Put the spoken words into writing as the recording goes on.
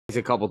It's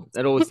a couple.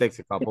 It always takes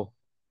a couple.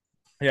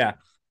 Yeah,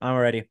 I'm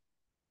ready.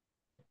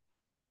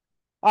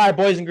 All right,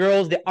 boys and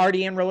girls, the RD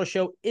and Roller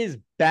Show is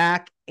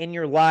back in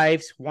your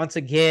lives once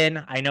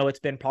again. I know it's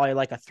been probably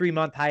like a 3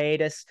 month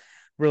hiatus.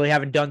 Really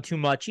haven't done too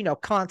much,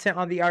 content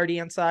on the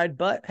RDN side,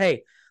 but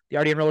hey, the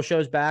RDN Roller Show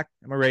is back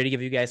and we're ready to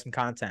give you guys some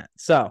content.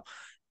 So,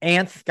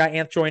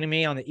 Anth joining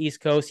me on the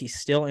East Coast. He's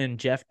still in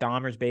Jeff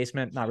Dahmer's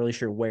basement. Not really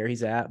sure where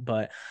he's at,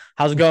 but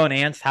how's it going,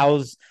 Anth?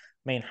 How's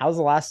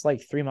the last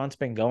like 3 months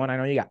been going? I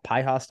know you got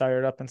Pi Haw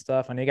started up and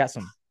stuff. I know you got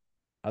some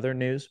other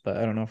news, but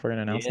I don't know if we're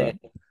gonna announce Yeah, that.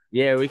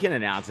 yeah, we can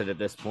announce it at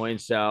this point.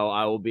 So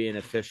I will be an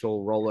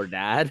official roller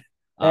dad.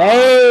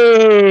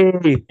 Uh,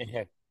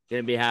 Hey,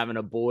 gonna be having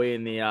a boy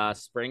in the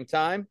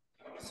springtime.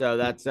 So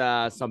that's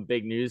some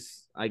big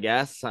news, I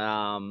guess.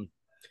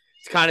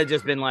 It's kind of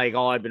just been like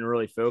all I've been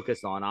really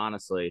focused on,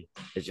 honestly.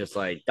 It's just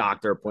like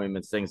doctor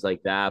appointments, things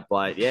like that.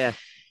 But yeah,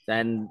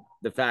 then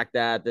the fact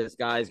that this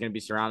guy is gonna be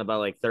surrounded by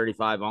like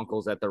 35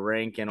 uncles at the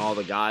rink and all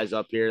the guys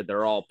up here,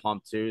 they're all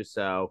pumped too.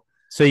 So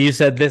so you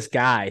said this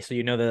guy, so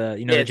you know yeah,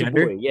 the it's a boy.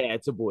 gender. Yeah,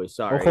 it's a boy. Oh,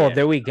 Sorry. cool. Yeah.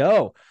 There we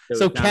go. So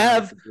So it's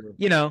kind of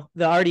like Kev,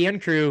 the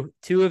RDN crew,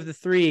 two of the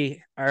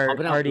three are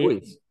pumping out already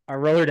boys. are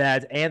roller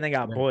dads, and they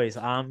got Yeah. boys.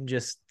 I'm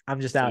just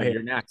So out here.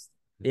 you're next.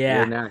 You're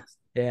Yeah, next.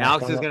 yeah.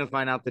 Alex is gonna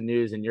find out the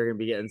news, and you're gonna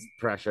be getting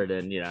pressured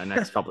in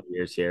next couple of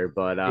years here.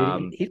 But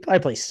Dude, he probably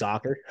plays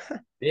soccer.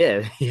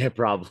 yeah, yeah,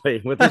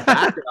 probably with his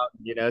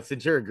background,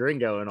 since you're a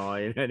gringo and all,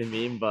 you know what I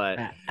mean. But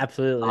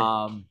Absolutely.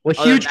 Well, other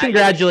than huge that, yeah,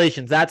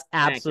 congratulations. That's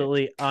thank you.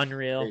 absolutely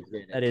unreal.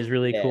 Appreciate it. That is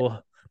really Yeah.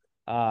 cool.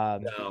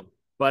 Um, So,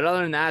 but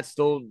other than that,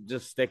 still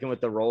just sticking with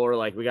the roller.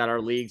 Like we got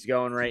our leagues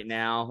going right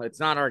now. It's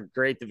not our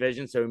great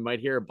division, so we might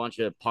hear a bunch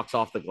of pucks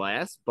off the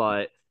glass.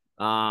 But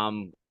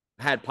um,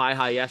 had Pie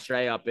High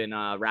yesterday up in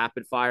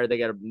Rapid Fire. They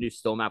got a new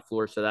steel mat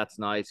floor, so that's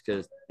nice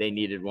because they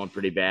needed one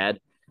pretty bad.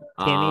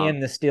 Timmy Um,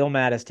 and the steel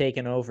mat has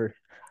taken over.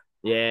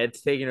 yeah,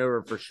 it's taken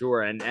over for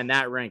sure. And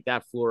that rink,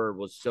 that floor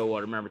was so.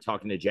 I remember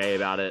talking to Jay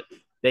about it.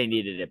 They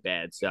needed it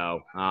bad.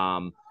 So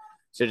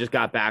just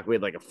got back. We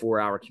had like a 4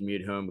 hour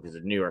commute home because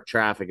of New York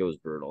traffic. It was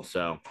brutal.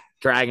 So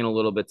dragging a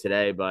little bit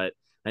today, but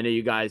I know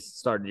you guys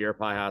started your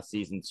Pie House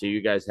season too.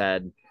 You guys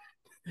had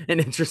an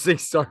interesting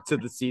start to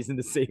the season,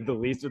 to say the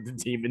least, with the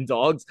Demon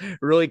Dogs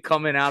really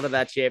coming out of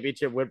that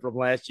championship win from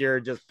last year,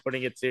 and just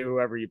putting it to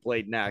whoever you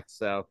played next.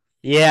 So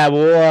Yeah,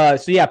 well,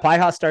 so yeah, Pi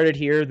Haw started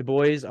here. The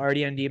boys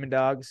already on Demon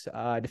Dogs,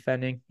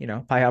 defending,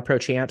 Pi Haw Pro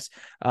champs.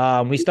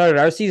 We started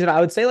our season,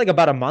 I would say, like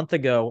about a month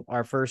ago.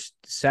 Our first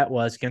set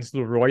was against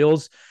the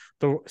Royals.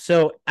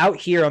 So out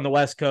here on the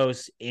West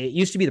Coast, it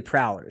used to be the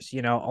Prowlers.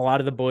 A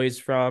lot of the boys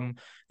from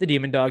the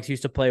Demon Dogs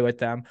used to play with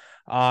them.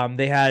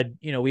 They had,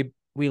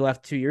 we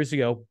left 2 years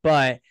ago,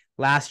 but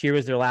last year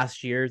was their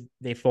last year.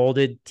 They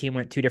folded. Team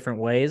went two different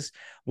ways.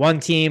 One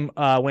team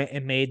went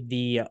and made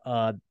the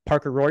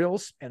Parker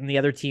Royals, and the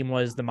other team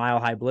was the Mile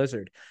High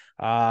Blizzard.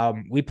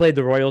 We played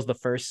the Royals the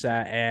first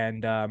set,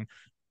 and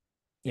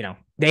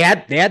they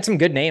had some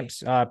good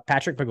names.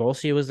 Patrick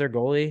Pagolsi was their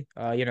goalie.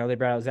 They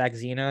brought out Zach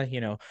Zena.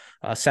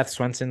 Seth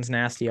Swenson's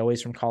nasty,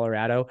 always from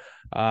Colorado.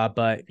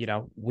 But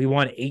we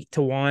won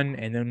 8-1,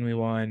 and then we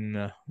won.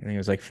 I think it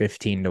was like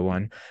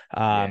 15-1.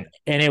 yeah,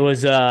 And it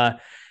was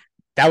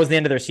that was the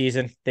end of their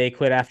season. They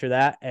quit after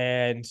that.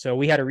 And so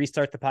we had to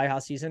restart the Pi Haw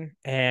season,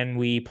 and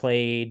we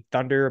played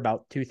Thunder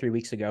about 2-3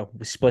 weeks ago.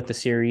 We split the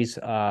series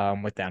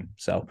with them.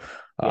 So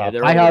yeah,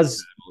 they're Pi always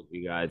Haw's,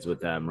 you guys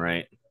with them,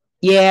 right?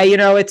 yeah,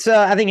 it's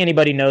I think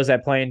anybody knows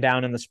that playing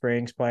down in the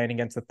Springs, playing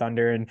against the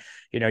Thunder, and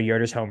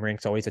Yoder's home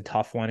rink's always a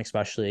tough one,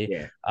 especially.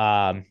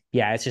 Yeah.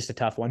 Yeah, it's just a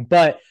tough one.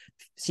 But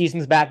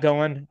season's back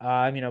going.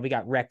 We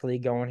got rec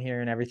league going here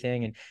and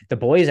everything. And the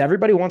boys,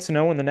 everybody wants to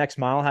know when the next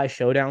Mile High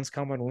Showdown's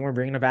coming, when we're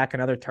bringing back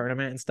another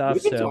tournament and stuff.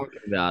 We've been So talking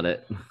about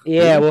it. We've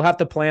yeah, been, we'll have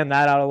to plan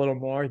that out a little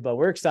more, but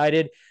we're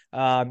excited.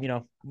 uh,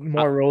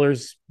 More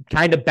rollers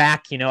kind of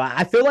back.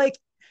 I feel like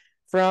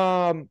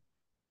from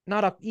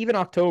not even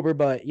October,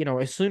 but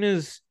as soon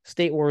as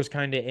State Wars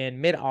kind of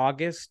in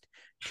mid-August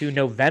to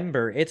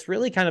November, it's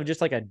really kind of just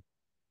like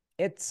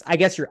it's I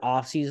guess your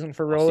off season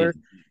for off roller.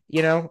 season.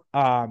 You know,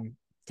 um,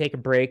 Take a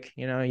break.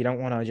 You don't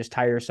want to just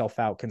tire yourself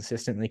out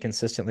consistently.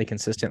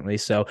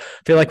 So I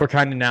feel like we're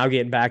kind of now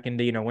getting back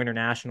into Winter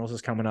Nationals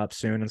is coming up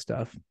soon and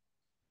stuff.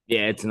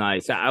 Yeah, it's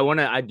nice.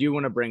 I do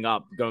want to bring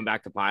up going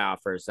back to Pie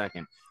Off for a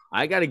second.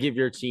 I got to give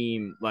your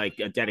team like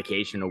a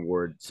dedication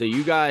award. So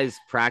you guys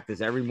practice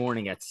every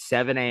morning at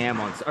 7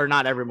 a.m. or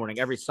not every morning,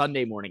 every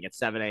Sunday morning at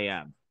 7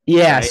 a.m.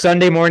 Yeah, Right?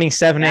 Sunday morning,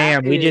 7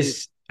 That a.m.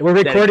 is We're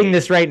recording dedication.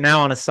 this right now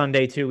on a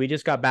Sunday too. We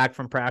just got back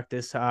from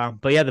practice.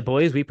 But yeah, the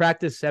boys, we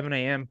practice 7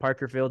 a.m.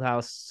 Parker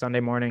Fieldhouse Sunday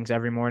mornings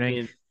every I morning.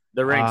 mean,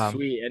 the rink's Um,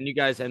 sweet, and you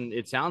guys, and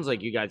it sounds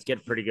like you guys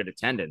get pretty good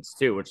attendance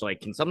too, which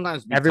like can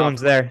sometimes be tough. Everyone's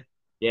there.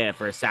 Yeah,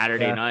 for a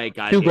Saturday Yeah. night,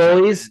 guys Two get kind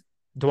of goalies.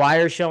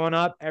 Dwyer showing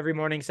up every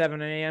morning,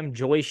 7 a.m.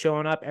 Joy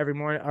showing up every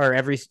morning or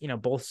every,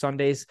 both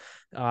Sundays.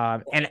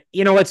 And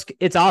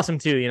it's awesome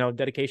too,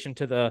 dedication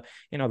to the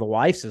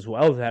wives as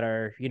well that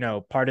are,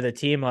 part of the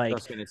team. I Like,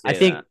 was gonna I say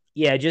think, that.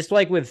 yeah, just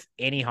like with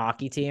any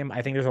hockey team,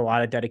 I think there's a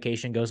lot of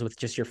dedication goes with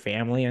just your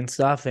family and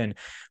stuff. And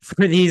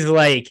for these,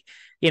 like,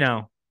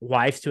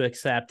 wives to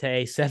accept,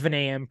 hey, 7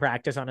 a.m.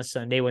 practice on a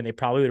Sunday when they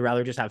probably would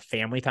rather just have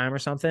family time or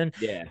something.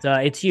 Yeah, So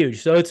it's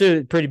huge. So it's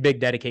a pretty big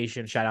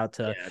dedication. Shout out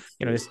to, yeah, it's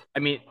sweet. this. I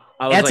mean,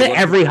 I was That's like, at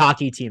what's every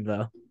hockey team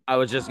though. I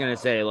was just gonna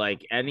say,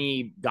 like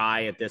any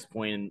guy at this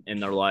point in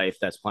their life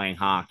that's playing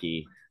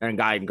hockey, and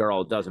guy and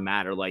girl, it doesn't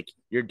matter. Like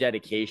your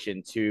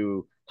dedication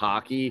to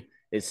hockey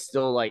is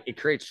still like it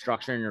creates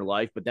structure in your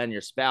life, but then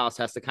your spouse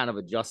has to kind of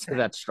adjust to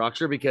that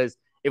structure because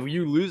if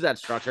you lose that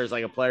structure as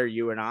like a player,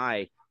 you and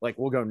I, like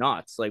we'll go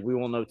nuts. Like we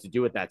won't know what to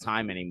do at that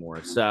time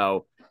anymore.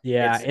 So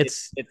Yeah,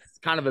 it's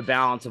kind of a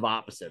balance of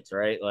opposites,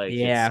 right? Like it's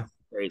yeah,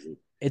 crazy.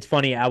 it's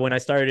funny. When I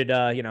started,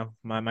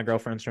 my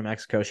girlfriend's from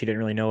Mexico. She didn't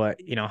really know what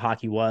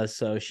hockey was,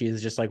 so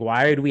she's just like,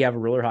 "Why do we have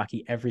roller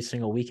hockey every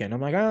single weekend?"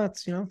 I'm like, "Oh,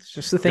 it's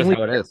just the thing Just we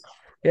how it do." is.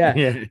 Yeah.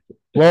 Yeah.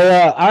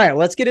 Well, all right,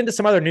 let's get into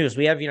some other news.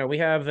 We have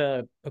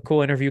a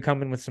cool interview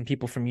coming with some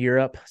people from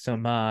Europe,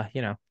 some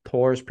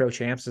tours, pro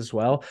champs as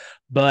well.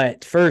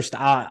 But first,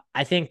 I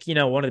think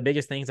one of the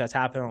biggest things that's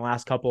happened in the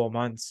last couple of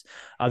months,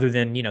 other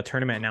than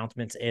tournament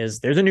announcements, is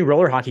there's a new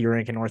roller hockey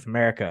rink in North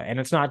America, and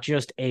it's not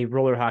just a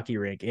roller hockey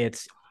rink.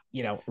 It's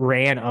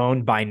ran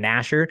owned by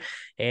Nasher,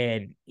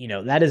 and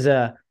that is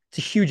it's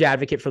a huge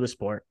advocate for the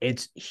sport.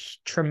 It's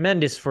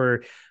tremendous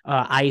for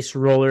ice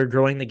roller,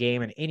 growing the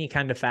game in any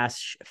kind of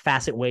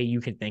facet way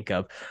you can think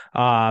of.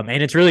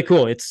 And it's really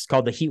cool. It's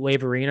called the Heat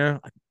Wave Arena,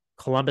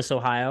 Columbus,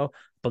 Ohio. I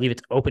believe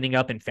it's opening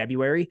up in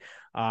February.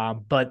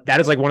 But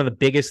that is like one of the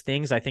biggest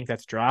things I think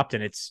that's dropped.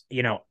 And it's,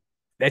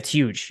 that's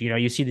huge.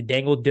 You see the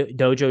Dangle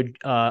Dojo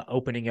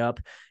opening up.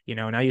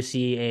 Now you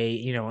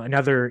see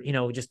another,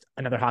 just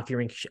another hockey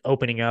rink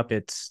opening up.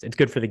 It's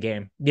good for the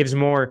game. Gives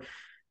more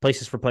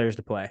places for players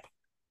to play.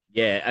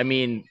 Yeah, I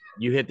mean,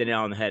 you hit the nail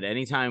on the head.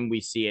 Anytime we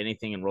see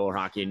anything in roller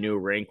hockey, a new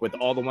rink with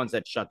all the ones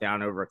that shut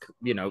down over,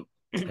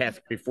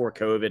 past before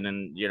COVID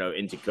and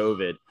into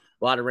COVID,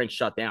 a lot of rinks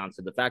shut down.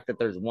 So the fact that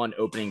there's one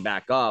opening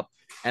back up,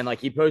 and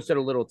like he posted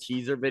a little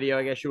teaser video,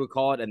 I guess you would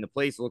call it, and the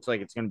place looks like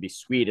it's going to be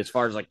sweet as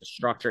far as like the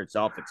structure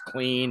itself. It's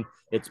clean,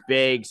 it's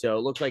big, so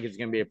it looks like it's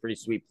going to be a pretty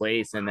sweet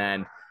place. And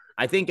then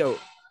I think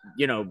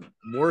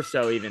more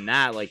so even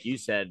that, like you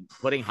said,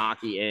 putting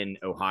hockey in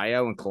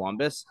Ohio and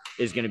Columbus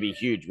is going to be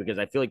huge because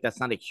I feel like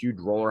that's not a huge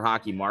roller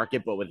hockey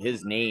market, but with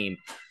his name,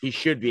 he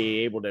should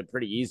be able to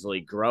pretty easily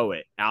grow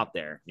it out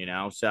there.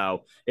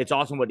 So it's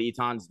awesome what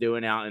Eton's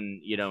doing out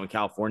in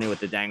California with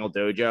the Dangle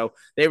Dojo.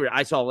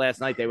 I saw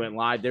last night they went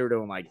live. They were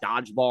doing like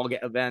dodgeball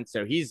events.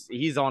 So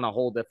he's on a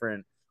whole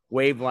different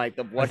wavelength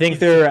of I what think he's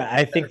doing.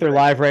 I think they're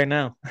live right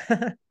now.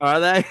 Are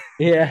they?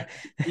 Yeah.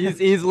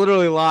 He's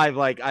literally live.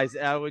 Like I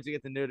always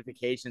get the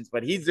notifications,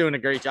 but he's doing a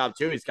great job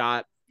too.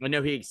 I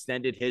know he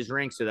extended his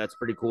rink, so that's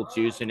pretty cool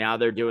too. So now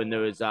they're doing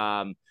those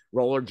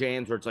roller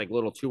jams where it's like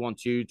little 2-on-2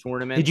 Did you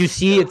tournaments.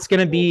 see So it's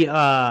gonna cool. be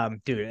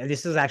dude,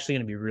 this is actually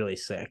gonna be really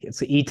sick. It's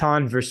the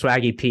Eton versus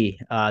Swaggy P.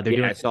 They're Yeah,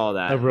 doing I saw a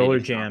that. They roller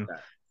just dropped jam.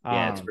 that.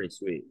 Yeah, it's Um pretty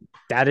sweet.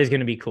 that is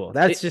gonna be cool.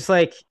 That's It, just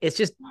like it's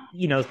just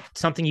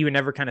something you would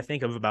never kind of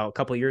think of about a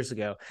couple of years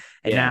ago.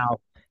 And yeah,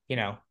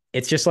 now,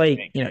 it's just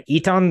like,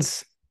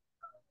 Eton's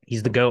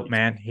he's the GOAT,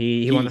 man.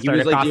 He wanted he to he start a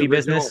was like the coffee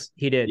original. business.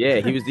 He did. Yeah,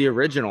 he was the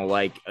original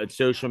like a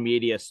social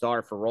media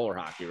star for roller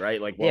hockey,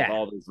 right? Like with Yeah.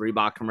 all those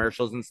Reebok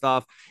commercials and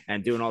stuff,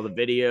 and doing all the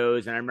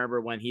videos. And I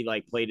remember when he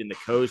like played in the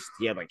Coast,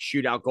 he had like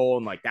shootout goal,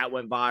 and like that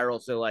went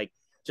viral. So like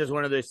just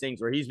one of those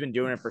things where he's been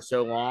doing it for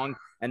so long,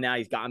 and now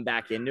he's gotten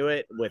back into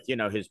it with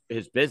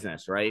his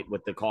business, right,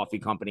 with the coffee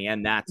company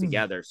and that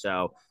together.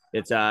 So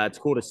it's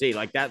cool to see.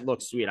 Like that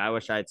looks sweet. I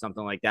wish I had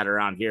something like that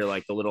around here,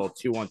 like the little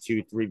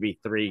 2-on-2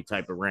 3v3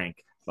 type of rink.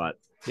 But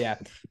Yeah.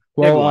 big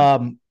Well,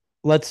 one.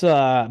 let's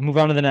move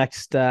on to the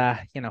next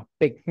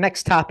big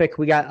next topic.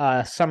 We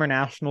got summer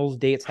nationals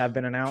dates have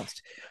been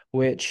announced,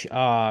 which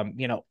at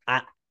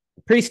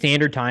pretty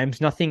standard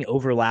times, nothing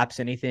overlaps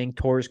anything.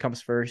 Tours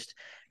comes first,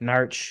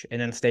 Narch, and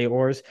then State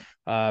Wars.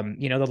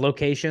 The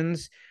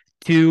locations,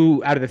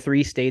 two out of the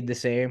three stayed the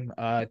same.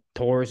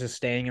 Tours is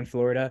staying in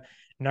Florida,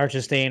 Narch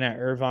is staying at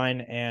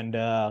Irvine,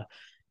 and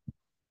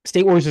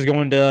State Wars is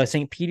going to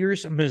St.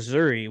 Peters,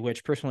 Missouri,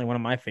 which personally one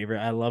of my favorite.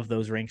 I love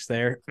those rinks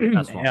there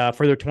That's fun.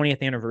 for their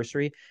 20th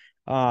anniversary.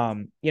 A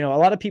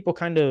lot of people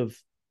kind of,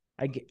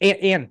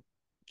 and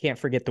can't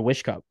forget the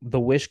Wish Cup. The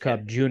Wish Yeah.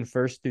 Cup, June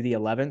 1st through the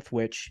 11th,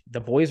 which the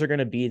boys are going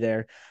to be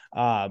there.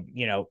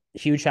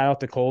 Huge shout out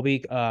to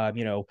Colby.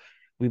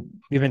 We've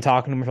been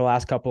talking to him for the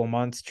last couple of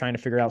months, trying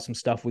to figure out some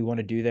stuff we want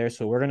to do there.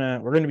 So we're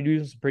gonna be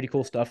doing some pretty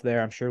cool stuff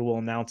there. I'm sure we'll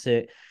announce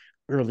it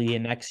early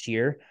in next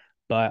year.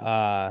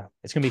 But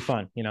it's gonna be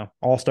fun,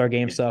 all-star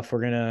game Yeah. stuff.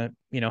 We're gonna,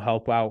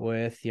 help out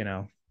with,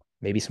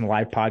 maybe some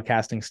live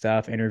podcasting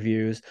stuff,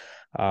 interviews,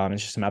 and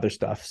just some other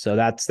stuff. So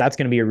that's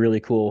going to be a really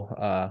cool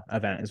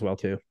event as well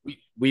too.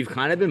 We've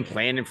kind of been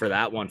planning for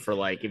that one for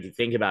like, if you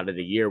think about it,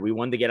 a year. We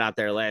wanted to get out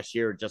there last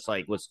year, just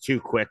like was too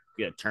quick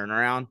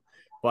turnaround.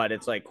 But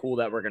it's like cool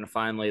that we're gonna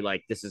finally,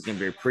 like, this is gonna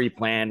be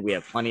pre-planned. We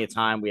have plenty of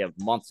time. We have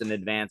months in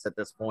advance at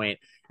this point,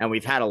 and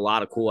we've had a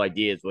lot of cool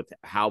ideas with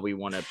how we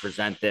want to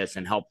present this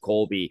and help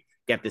Colby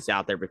get this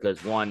out there,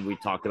 because one, we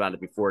talked about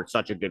it before, it's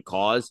such a good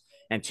cause,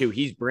 and two,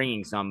 he's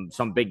bringing some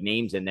big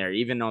names in there,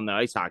 even on the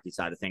ice hockey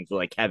side of things, with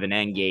like Kevin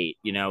Engate,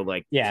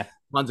 like Yeah,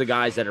 tons of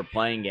guys that are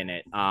playing in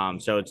it.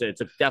 So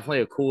it's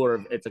definitely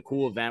it's a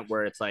cool event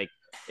where it's like,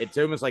 it's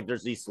almost like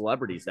there's these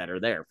celebrities that are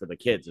there for the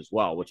kids as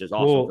well, which is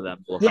awesome for well,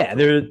 them to look yeah, up to.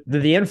 they're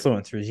the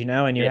influencers,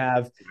 and you Yeah,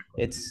 have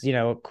it's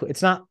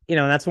it's not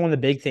that's one of the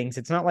big things.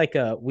 It's not like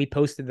we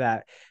posted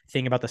that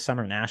thing about the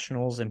summer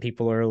nationals, and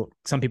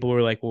some people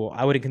were like, well,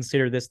 I would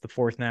consider this the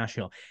fourth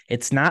national.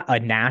 It's not a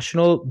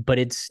national, but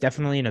it's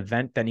definitely an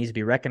event that needs to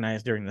be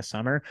recognized during the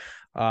summer.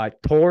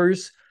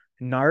 Tours,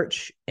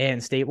 Narch,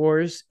 and State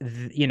Wars,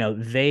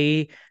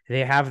 they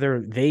have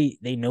they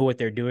know what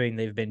they're doing.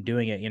 They've been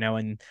doing it,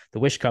 and the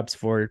Wish Cups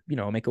for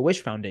Make a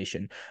Wish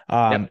Foundation.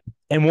 yep,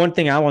 And one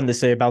thing I wanted to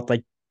say about,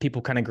 like,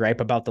 people kind of gripe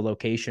about the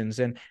locations,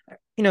 and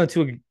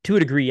to a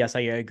degree, yes,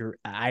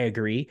 I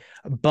agree,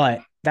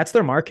 but that's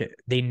their market.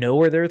 They know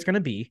where it's going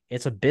to be.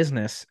 It's a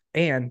business,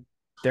 and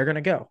they're going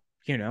to go.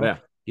 yeah,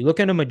 You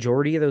look at a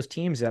majority of those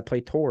teams that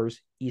play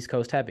tours, East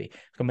Coast heavy.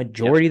 A yep.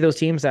 majority of those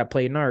teams that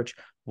play Narch,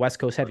 West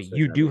Coast heavy. West Coast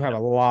You do heavy, have yeah.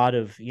 a lot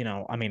of,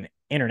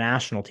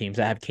 international teams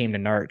that have came to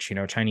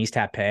Narch. Chinese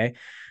Taipei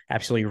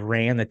absolutely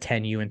ran the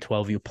 10U and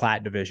 12U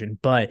plat division.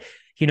 But,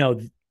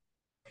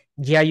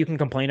 yeah, you can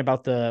complain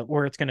about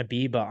where it's going to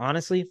be, but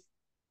honestly,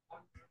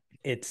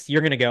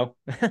 you're going to go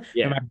no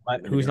Yeah. matter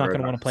what. Who's not going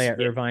to want to play at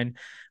Yeah. Irvine?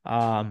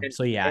 And,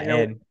 So yeah,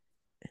 and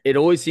it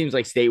always seems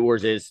like State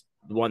Wars is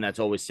the one that's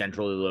always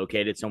centrally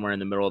located somewhere in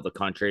the middle of the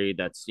country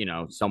that's,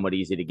 somewhat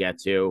easy to get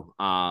to.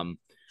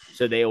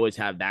 So they always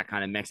have that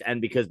kind of mix.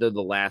 And because they're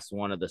the last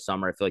one of the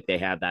summer, I feel like they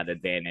have that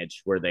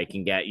advantage where they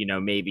can get,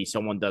 maybe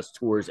someone does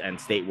tours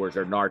and State Wars,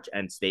 or Narch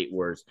and State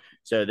Wars.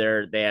 So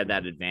they have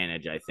that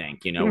advantage, I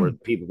think, where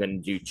people can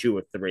do two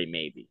or three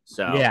maybe.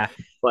 So, yeah,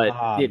 but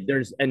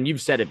and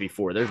you've said it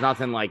before, there's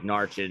nothing like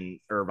Narch and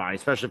Irvine,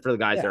 especially for the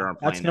guys that yeah, aren't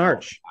that's playing there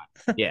all Narch.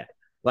 the time. Yeah.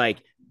 Like,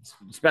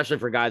 especially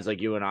for guys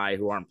like you and I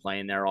who aren't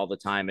playing there all the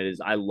time,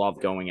 I love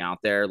going out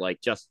there. Like,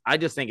 I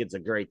just think it's a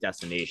great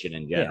destination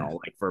in Yeah,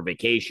 general, like for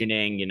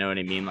vacationing, you know what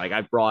I mean? Like,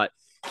 I brought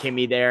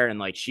Kimmy there, and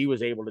like she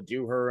was able to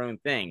do her own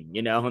thing,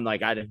 and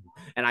like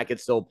I could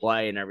still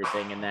play and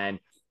everything.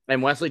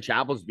 And Wesley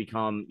Chapel's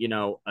become,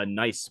 a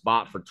nice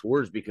spot for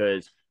tours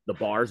because the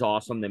bar's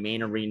awesome. The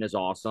main arena is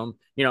awesome.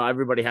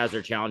 Everybody has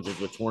their challenges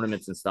with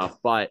tournaments and stuff,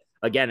 but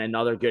again,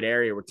 another good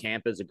area where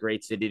Tampa is a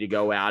great city to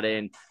go out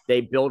in.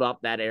 They build up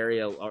that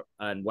area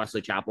in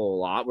Wesley Chapel a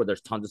lot, where there's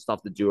tons of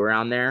stuff to do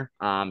around there.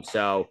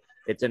 So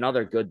it's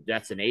another good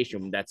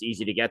destination that's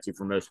easy to get to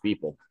for most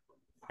people.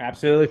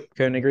 absolutely.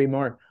 Couldn't agree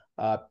more.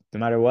 No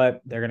matter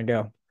what, they're going to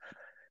go.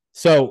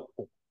 So,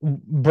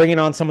 bringing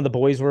on some of the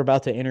boys we're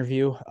about to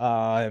interview. You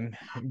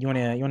want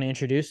to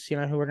introduce, who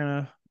we're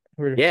gonna.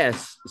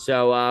 Yes.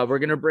 So we're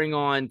gonna bring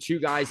on two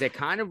guys that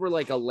kind of were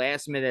like a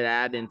last minute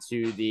add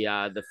into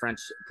the French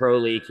Pro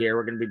League here.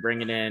 We're gonna be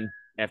bringing in,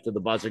 after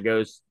the buzzer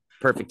goes,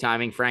 perfect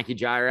timing, Frankie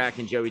Jirak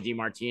and Joey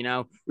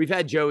Dimartino. We've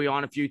had Joey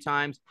on a few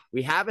times.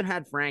 We haven't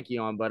had Frankie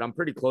on, but I'm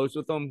pretty close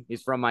with him.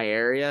 He's from my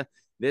area.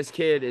 This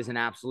kid is an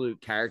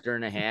absolute character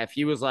and a half.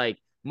 He was like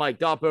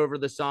mic'd up over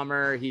the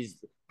summer.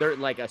 They're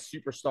like a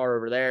superstar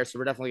over there. So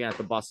we're definitely gonna have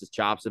to bust his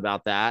chops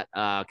about that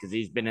because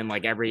he's been in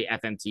like every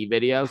FMT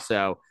video.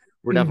 So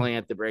we're definitely gonna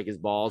have to break his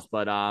balls.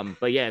 But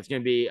yeah, it's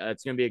gonna be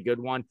a good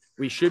one.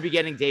 We should be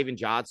getting Dave and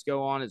Jotsko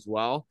on as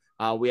well.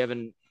 We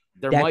haven't.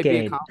 There might be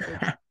a Decade.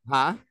 conflict,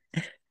 huh?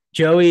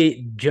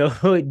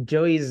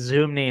 Joey's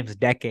Zoom name's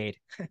Decade.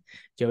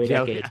 Joey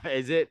Decade.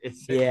 Is it?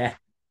 Is it? Yeah.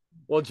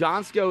 Well,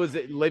 Johnsko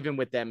is living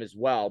with them as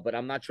well, but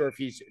I'm not sure if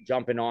he's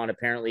jumping on.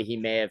 Apparently, he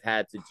may have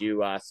had to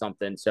do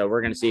something. So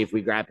we're gonna see if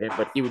we grab him.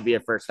 But he would be a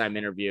first time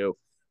interview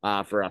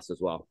for us as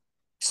well.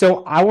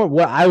 So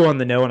what I want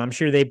to know, and I'm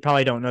sure they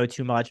probably don't know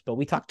too much, but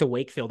we talked to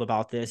Wakefield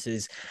about this,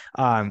 is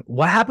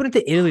what happened at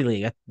the Italy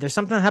League? There's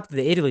something that happened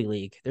to the Italy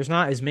League. There's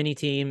not as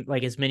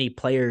many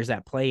players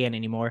that play in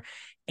anymore.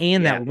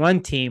 And Yeah. that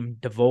one team,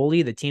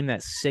 Davoli, the team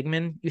that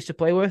Sigmund used to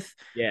play with,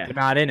 Yeah. they're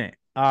not in it.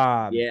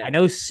 Yeah. I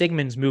know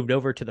Sigmund's moved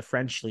over to the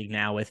French league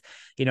now with,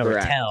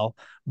 Correct. Rattel,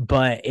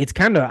 but it's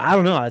kind of, I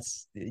don't know,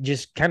 it's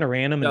just kind of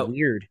random and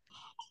weird.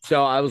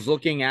 So I was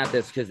looking at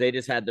this because they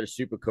just had their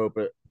Super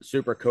Copa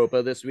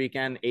this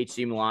weekend. HC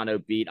Milano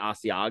beat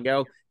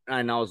Asiago,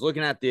 and I was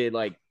looking at the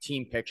like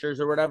team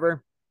pictures or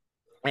whatever,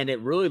 and it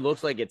really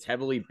looks like it's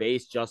heavily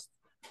based just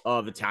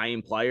of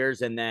Italian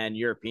players and then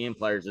European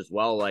players as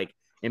well. Like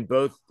in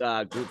both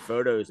group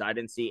photos, I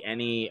didn't see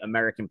any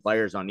American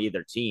players on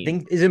either team. I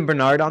think isn't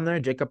Bernard on there?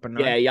 Jacob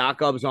Bernard. Yeah,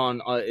 Jakob's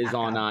on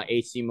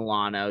AC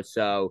Milano.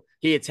 So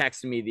he had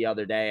texted me the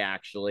other day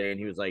actually, and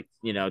he was like,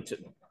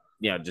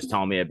 just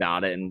telling me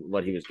about it and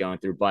what he was going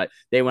through. But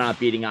they went out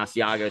beating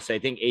Asiago. So I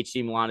think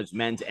HC Milano's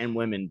men's and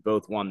women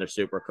both won their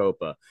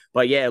Supercoppa.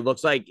 But yeah, it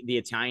looks like the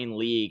Italian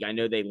league, I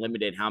know they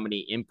limited how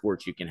many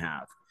imports you can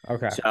have.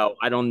 Okay. So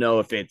I don't know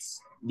if it's,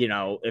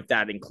 if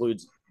that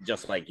includes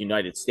just like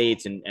United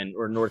States and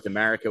or North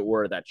America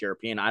or that's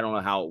European. I don't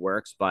know how it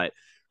works, but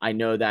I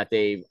know that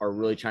they are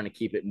really trying to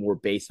keep it more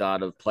based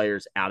out of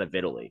players out of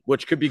Italy,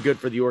 which could be good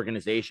for the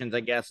organizations, I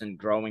guess, and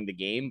growing the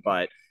game,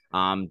 but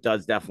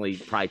does definitely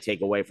probably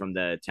take away from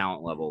the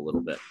talent level a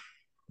little bit.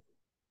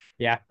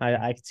 Yeah,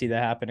 I could see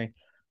that happening.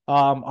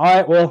 All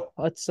right, well,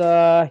 let's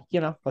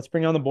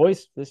bring on the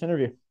boys for this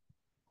interview.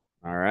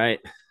 All right.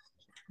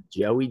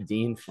 Joey,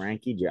 Dean,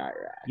 Frankie,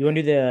 Jirak. You want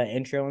to do the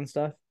intro and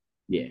stuff?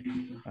 Yeah.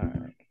 All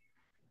right.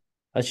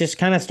 Let's just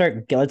kind of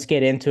let's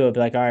get into it. Be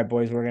like, all right,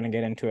 boys, we're going to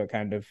get into it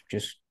kind of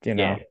just,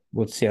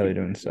 we'll see how they're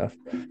doing stuff.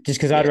 Just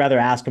because I'd rather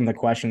ask them the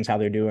questions, how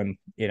they're doing,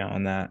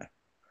 on that.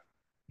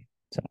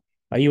 So,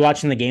 are you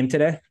watching the game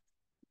today?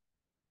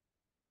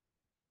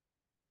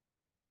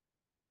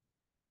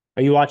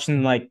 Are you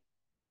watching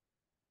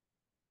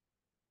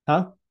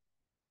huh?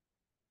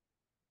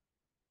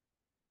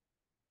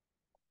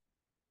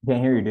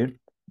 Can't hear you, dude.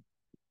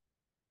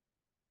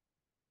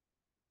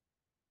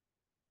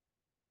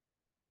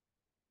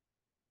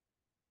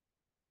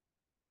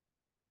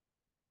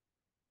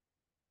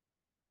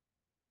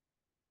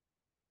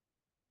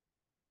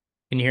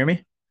 Can you hear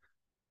me?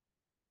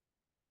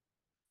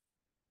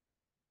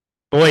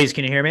 Boys,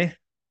 can you hear me?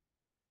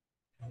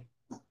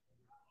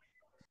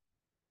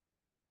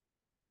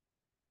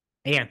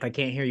 Ant, I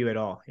can't hear you at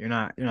all. You're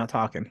not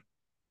talking.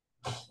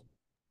 Can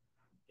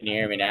you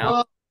hear me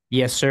now?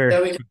 Yes, sir.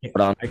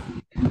 Hold on.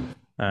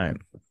 All right.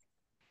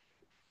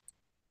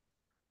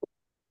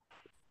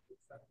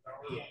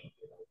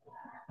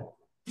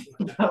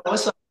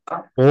 What's up?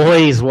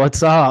 Boys,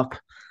 what's up?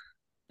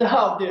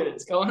 Oh, dude,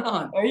 what's going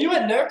on? Are you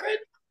at Nurkred?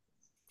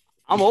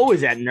 I'm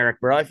always at Nurk,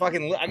 bro.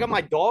 I got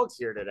my dogs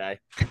here today.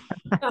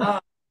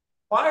 Why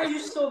are you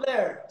still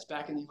there? It's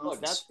back in the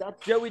office. That's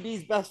Joey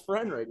D's best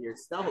friend right here,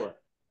 Stella.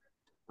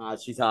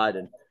 She's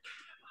hiding.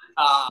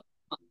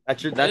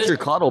 That's your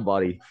cuddle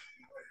buddy.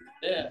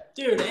 Yeah,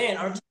 dude. And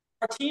our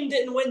team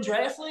didn't win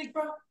draft league,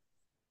 bro.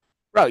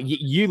 Bro,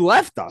 you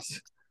left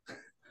us.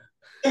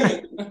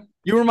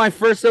 You were my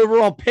first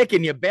overall pick,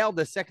 and you bailed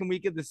the second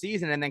week of the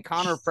season, and then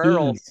Connor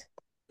Farrell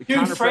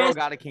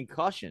got a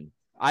concussion.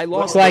 I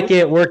lost. Looks like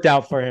it worked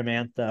out for him,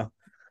 Ant, though.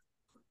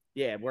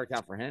 Yeah, it worked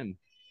out for him.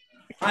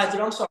 All right, dude,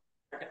 I'm sorry.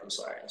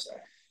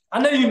 I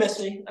know you miss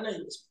me.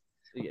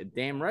 Yeah,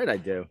 damn right I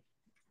do.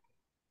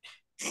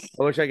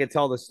 I wish I could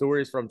tell the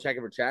stories from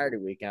Checking for Charity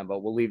weekend, but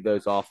we'll leave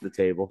those off the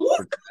table.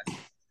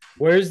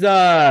 Where's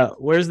that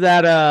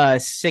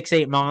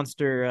 6'8"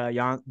 monster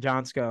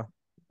Jonsko?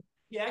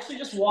 He actually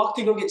just walked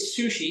to go get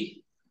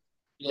sushi.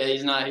 Yeah,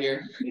 he's not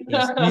here.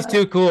 He's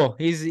too cool.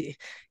 He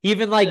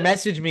even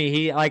messaged me.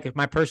 He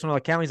my personal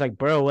account. He's like,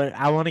 bro,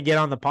 I want to get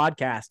on the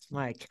podcast. I'm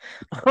like,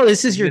 oh,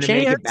 this is your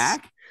chance. Make it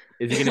back?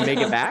 Is he gonna make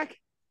it back?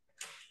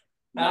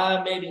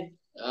 Maybe.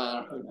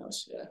 Who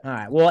knows? Yeah. All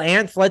right. Well,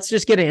 Ant, let's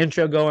just get an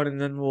intro going,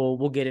 and then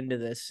we'll get into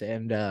this.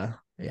 And yeah.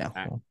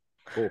 Right.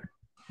 Cool.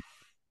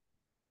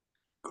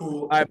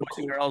 Cool. All right, boys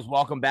and girls,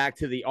 welcome back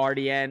to the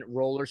RDN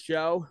Roller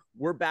Show.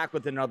 We're back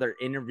with another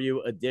interview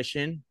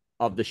edition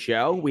of the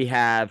show. We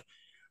have,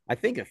 I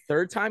think, a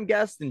third-time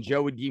guest and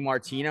Joey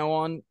Dimartino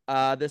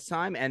on this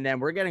time, and then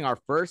we're getting our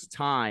first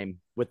time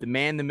with the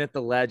man, the myth,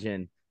 the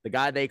legend, the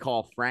guy they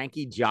call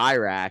Frankie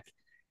Jirak.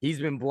 He's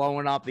been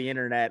blowing up the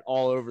internet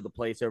all over the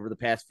place over the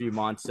past few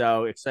months.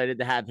 So excited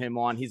to have him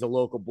on. He's a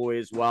local boy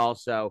as well.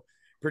 So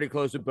pretty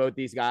close with both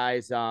these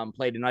guys.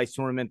 Played a nice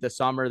tournament this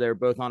summer. They're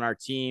both on our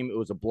team. It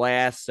was a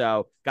blast.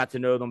 So got to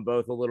know them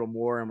both a little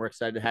more, and we're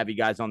excited to have you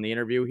guys on the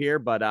interview here.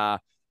 But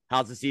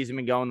how's the season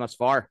been going thus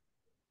far?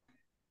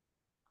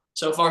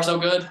 So far, so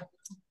good.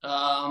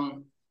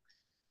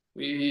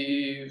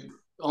 We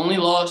only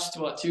lost,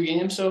 2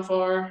 games so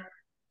far?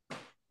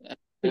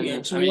 2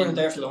 games. So we weren't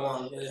there for the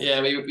one. Yeah,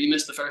 we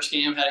missed the first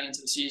game heading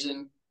into the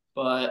season.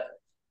 But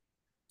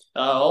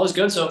all is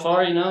good so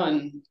far,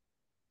 and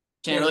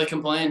can't really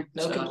complain.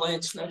 No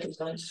complaints.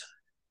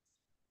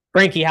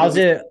 Frankie, how's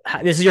it?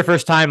 This is your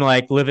first time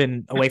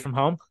living away from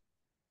home?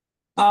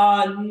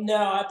 No,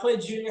 I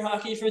played junior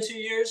hockey for 2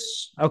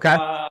 years. Okay.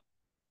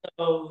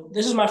 So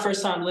this is my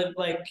first time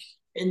living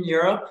in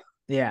Europe.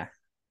 Yeah.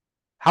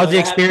 How's the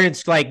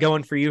experience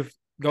going for you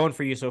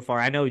so far?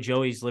 I know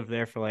Joey's lived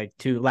there for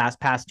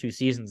past 2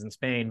 seasons in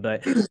Spain,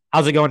 but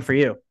how's it going for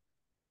you?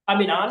 I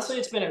mean, honestly,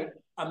 it's been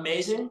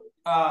amazing.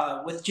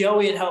 With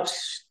Joey, it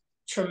helps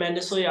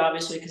tremendously,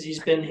 obviously, because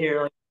he's been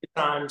here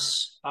 2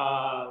 times.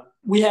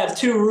 We have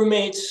 2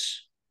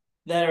 roommates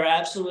that are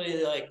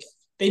absolutely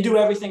they do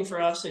everything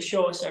for us. They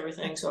show us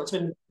everything, so it's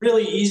been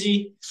really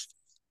easy.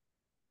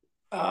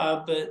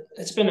 But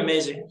it's been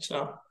amazing.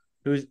 So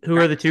who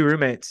are the 2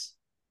 roommates?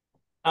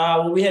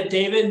 We have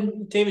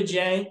David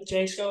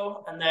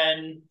Janksko, and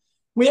then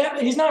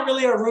he's not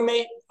really our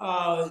roommate.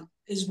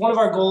 Is one of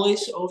our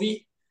goalies,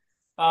 Ovi.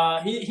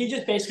 He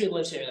just basically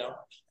lives here though.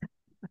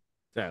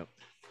 So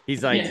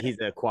he's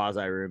a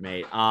quasi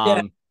roommate.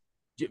 Yeah.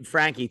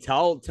 Frankie,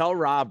 tell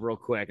Rob real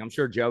quick. I'm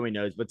sure Joey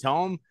knows, but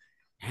tell him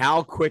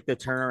how quick the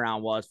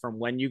turnaround was from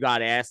when you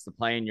got asked to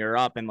play in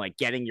Europe and like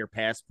getting your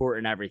passport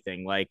and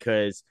everything. Like,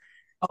 because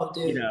Oh,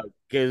 dude.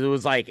 because it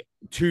was like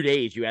 2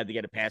 days you had to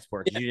get a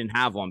passport because you didn't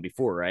have one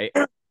before, right?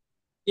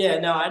 Yeah,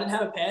 no, I didn't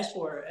have a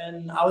passport,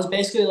 and I was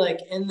basically like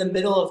in the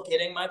middle of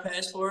getting my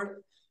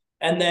passport,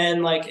 and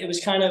then like it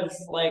was kind of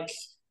like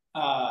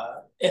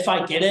if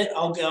I get it,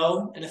 I'll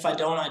go, and if I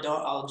don't, I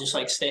don't. I'll just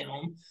like stay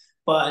home.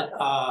 But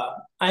I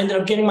ended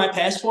up getting my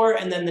passport,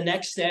 and then the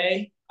next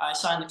day I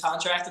signed the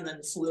contract, and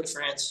then flew to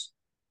France.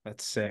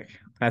 That's sick.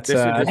 That's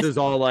This is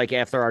all like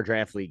after our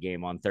draft league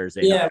game on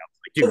Thursday night. Yeah,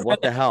 Like, dude,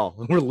 what the hell?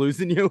 We're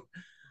losing you.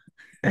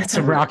 that's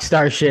some rock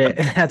star shit.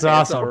 That's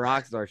awesome. That's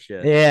rock star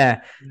shit.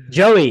 Yeah,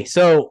 Joey.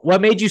 So,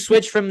 what made you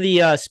switch from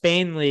the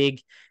Spain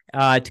league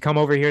to come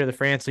over here to the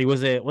France league?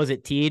 Was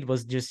it Teed?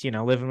 Was just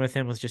living with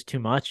him was just too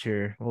much,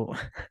 or? Well,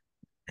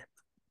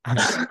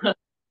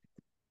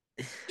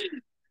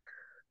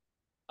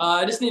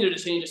 I just needed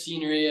to change of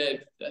scenery.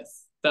 I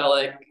felt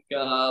like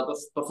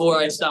before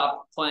I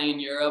stopped playing in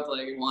Europe,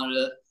 like I wanted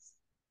to,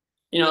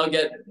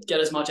 get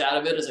as much out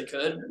of it as I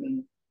could,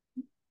 and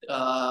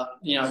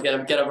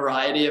get a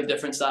variety of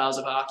different styles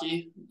of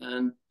hockey.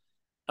 And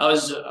I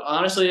was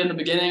honestly in the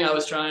beginning, I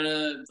was trying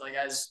to, like,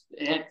 as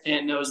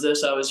Ant knows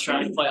this, I was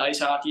trying to play ice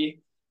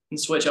hockey and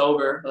switch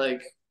over,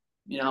 like,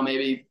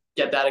 maybe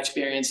get that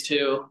experience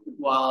too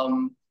while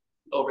I'm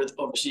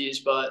overseas,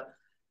 but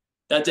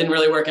that didn't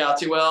really work out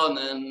too well. And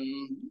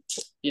then,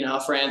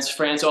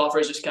 France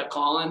offers just kept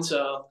calling.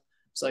 So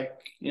it's like,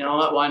 you know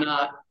what, why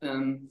not?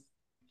 And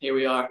here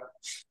we are.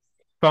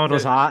 phone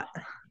was hot.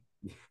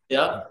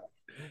 Yeah.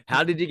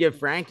 How did you get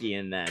Frankie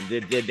in then?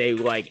 Did they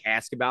like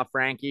ask about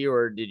Frankie,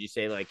 or did you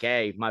say like,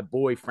 hey, my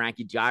boy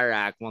Frankie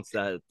Jirak wants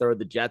to throw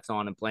the Jets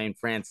on and play in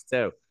France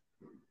too?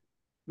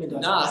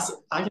 Nah,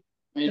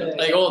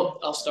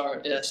 I'll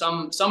start. Yeah,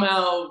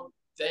 somehow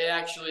they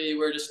actually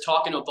were just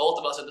talking to both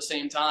of us at the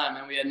same time,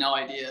 and we had no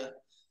idea.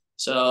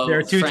 So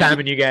They're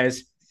two-timing you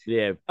guys.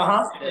 Yeah.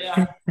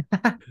 Yeah.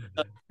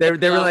 They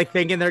were like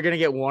thinking they're gonna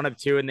get one of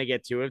two, and they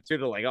get two of two.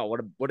 They're like, oh,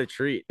 what a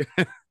treat.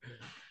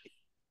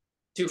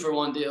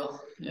 2-for-1 deal.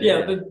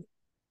 Yeah, but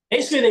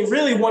basically they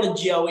really wanted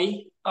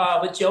Joey,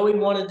 but Joey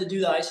wanted to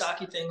do the ice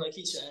hockey thing, like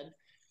he said.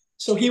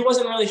 So he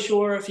wasn't really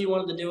sure if he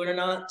wanted to do it or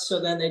not.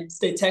 So then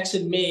they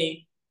texted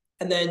me,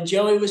 and then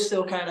Joey was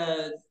still kind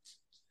of.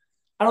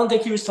 I don't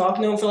think he was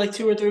talking to him for like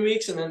 2 or 3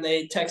 weeks, and then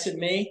they texted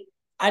me.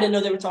 I didn't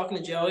know they were talking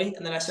to Joey,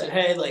 and then I said,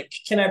 "Hey, like,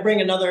 can I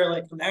bring another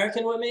like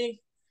American with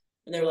me?"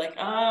 And they were like,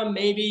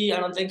 maybe. I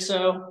don't think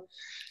so.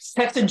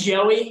 Texted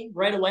Joey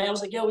right away. I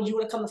was like, "Yo, would you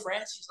want to come to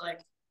France?" He's like,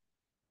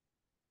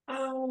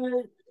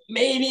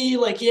 maybe.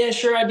 Like, yeah,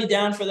 sure, I'd be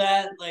down for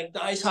that. Like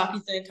the ice hockey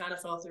thing kind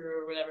of fell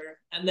through or whatever.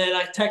 And then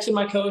I texted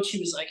my coach. He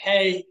was like,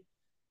 "Hey,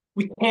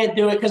 we can't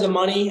do it because of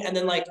money." And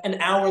then like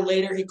an hour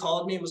later, he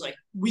called me and was like,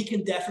 "We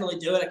can definitely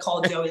do it." I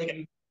called Joey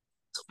like,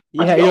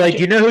 yeah, you're like,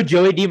 you know who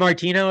Joey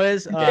Dimartino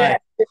is? Yeah.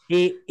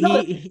 He's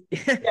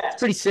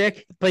pretty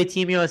sick. Played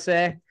Team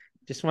USA.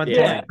 Just went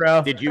to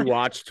pro. Did you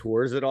watch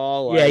tours at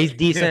all? Like, yeah, he's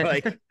decent.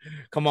 Like,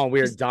 come on,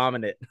 we are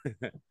dominant.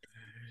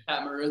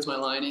 Pat Maroon's my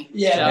liney.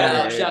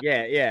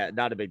 Yeah,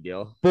 not a big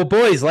deal. Well,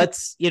 boys,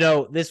 let's we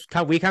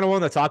kind of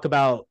want to talk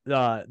about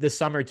this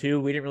summer too.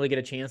 We didn't really get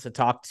a chance to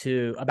talk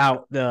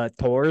about the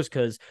tours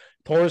because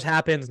tours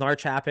happens,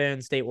 Narch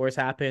happens, State Wars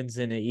happens,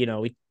 and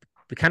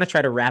we kind of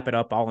try to wrap it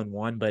up all in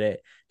one, but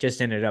it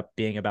just ended up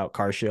being about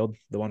Car Shield,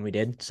 the one we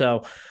did.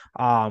 So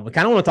we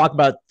kind of want to talk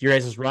about your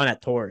guys' run at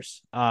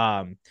tours.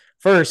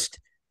 First,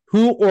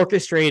 who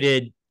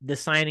orchestrated the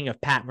signing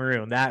of Pat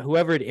Maroon?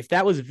 If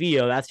that was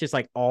Vio, that's just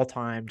like all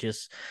time,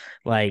 just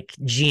like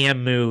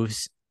GM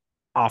moves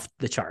off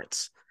the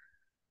charts.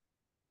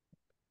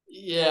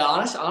 Yeah,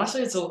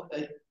 honestly,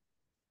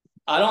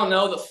 I don't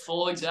know the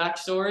full exact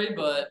story,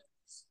 but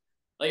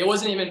like it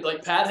wasn't even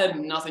like Pat had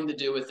nothing to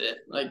do with it.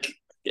 Like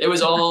it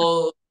was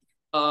all.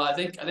 I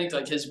think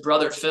like his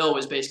brother Phil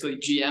was basically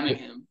GMing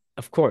him.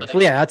 Of course,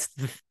 well, yeah,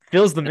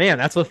 Phil's the man.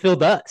 That's what Phil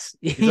does.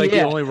 He's like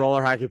the only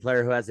roller hockey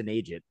player who has an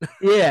agent.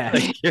 Yeah.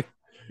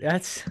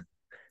 That's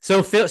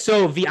so Phil.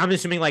 So I'm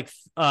assuming like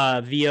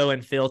Vio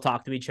and Phil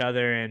talk to each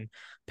other, and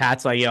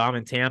Pat's like, "Yo, I'm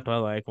in Tampa.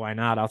 Like, why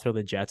not? I'll throw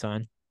the Jets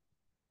on."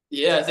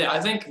 Yeah, I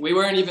think we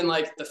weren't even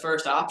like the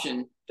first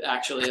option.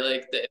 Actually,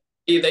 like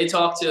they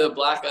talked to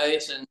Black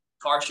Ice and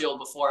Car Shield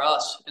before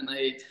us, and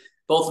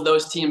both of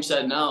those teams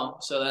said no.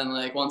 So then,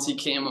 like once he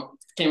came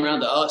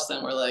around to us,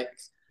 then we're like,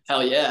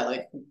 hell yeah,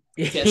 like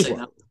we can't say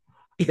no.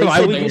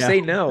 Why would you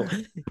say no?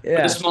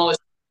 Yeah, the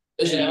smallest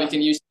division, we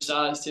can use the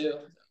size too.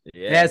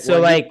 Yeah.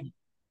 So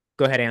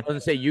go ahead, Anthony. I was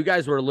gonna say you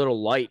guys were a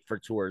little light for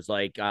tours.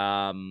 Like,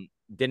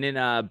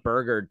 didn't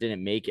Berger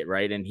didn't make it,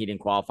 right? And he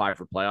didn't qualify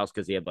for playoffs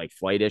because he had like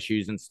flight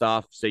issues and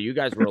stuff. So you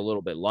guys were a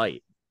little bit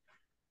light.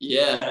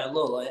 Yeah, a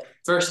little light.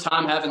 First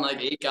time having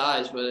like 8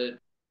 guys, but it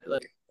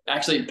like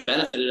actually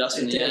benefited us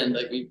in the end.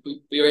 Like we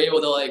were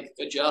able to like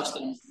adjust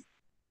and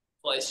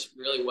place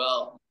really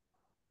well.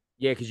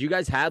 Yeah, because you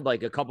guys had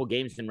like a couple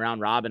games in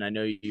round robin. I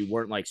know you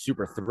weren't like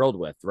super thrilled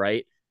with,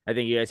 right? I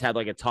think you guys had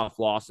like a tough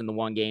loss in the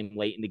one game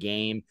late in the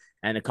game,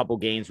 and a couple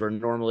games where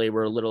normally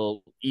were a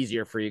little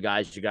easier for you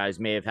guys. You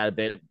guys may have had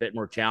a bit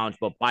more challenge,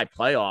 but by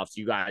playoffs,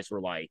 you guys were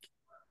like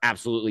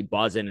absolutely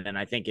buzzing. And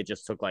I think it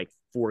just took like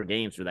 4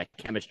 games for that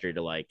chemistry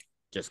to like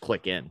just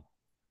click in.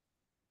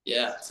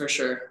 Yeah, for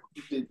sure.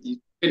 You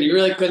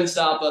really couldn't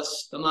stop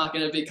us. I'm not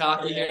going to be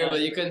cocky here, but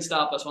you couldn't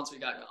stop us once we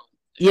got going.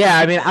 Yeah,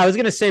 I mean, I was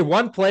gonna say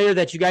one player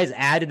that you guys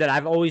added that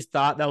I've always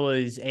thought that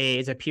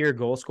is a pure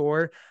goal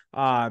scorer.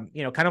 Kind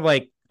of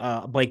like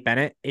Blake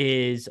Bennett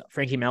is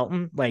Frankie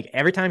Melton. Like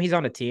every time he's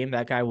on a team,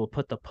 that guy will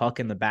put the puck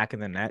in the back of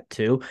the net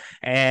too.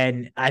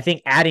 And I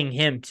think adding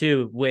him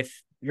too with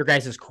your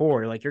guys'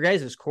 core, like your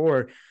guys'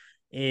 core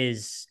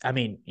is, I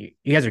mean,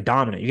 you guys are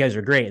dominant. You guys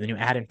are great. And then you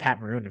add in Pat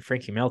Maroon and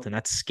Frankie Melton.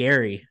 That's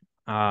scary.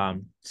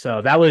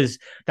 So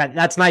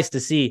that's nice to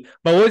see.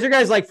 But what was your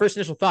guys' like first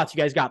initial thoughts?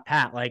 You guys got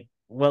Pat, like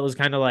what was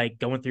kind of like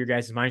going through your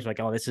guys' minds?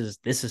 Like, oh, this is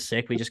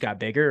sick. We just got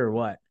bigger or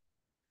what?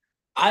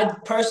 I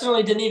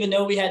personally didn't even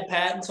know we had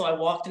Pat until I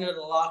walked into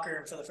the locker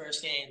room for the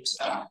first game.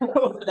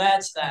 So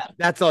that's that.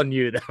 That's on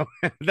you though.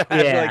 I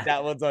feel like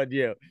that one's on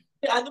you.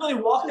 Yeah, I literally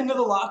walked into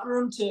the locker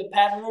room to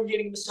Pat Maroon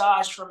getting a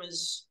massage from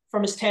his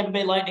Tampa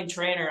Bay Lightning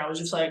trainer. I was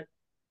just like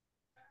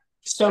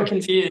so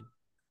confused.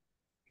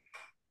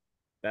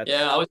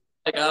 Yeah, I was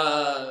like,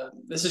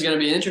 this is gonna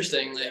be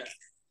interesting. Like,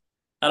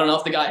 I don't know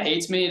if the guy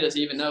hates me. Does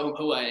he even know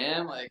who I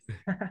am? Like,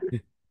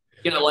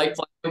 gonna like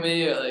play with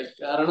me? Or like,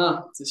 I don't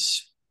know.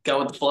 Just go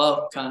with the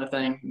flow, kind of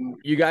thing.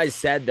 You guys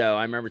said though,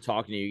 I remember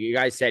talking to you. You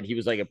guys said he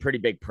was like a pretty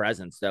big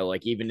presence though.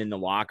 Like even in the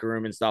locker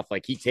room and stuff.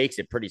 Like he takes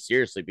it pretty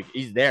seriously because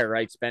he's there,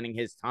 right? Spending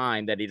his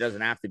time that he doesn't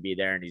have to be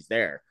there, and he's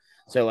there.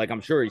 So like I'm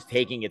sure he's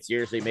taking it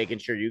seriously, making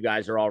sure you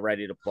guys are all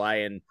ready to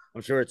play, and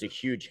I'm sure it's a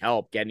huge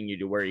help getting you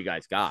to where you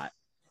guys got.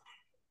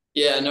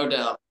 Yeah, no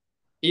doubt.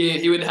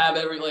 He would have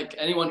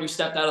anyone who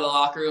stepped out of the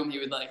locker room, he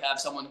would like have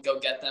someone go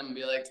get them and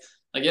be like,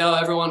 yo,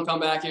 everyone come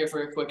back here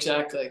for a quick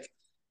sec. Like,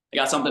 I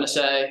got something to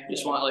say.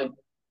 Just want like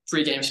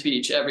pre-game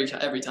speech every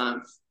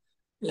time.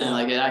 Yeah. And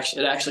like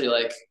it actually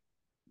like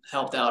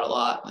helped out a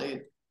lot.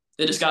 Like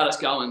they just got us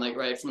going like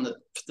right from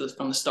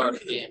the start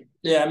of the game.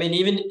 Yeah, I mean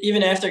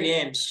even after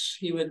games,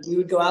 we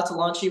would go out to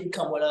lunch. He would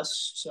come with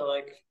us. So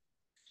like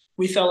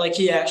we felt like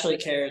he actually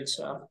cared.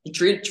 So he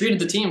treated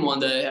the team one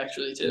day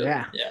actually too.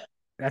 Yeah. Yeah.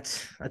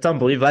 That's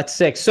unbelievable. That's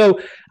sick. So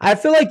I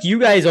feel like you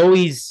guys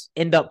always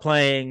end up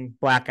playing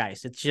black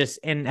ice. It's just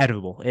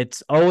inevitable.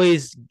 It's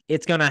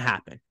gonna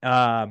happen.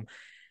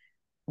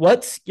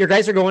 Your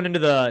guys are going into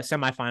the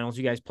semifinals.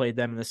 You guys played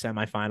them in the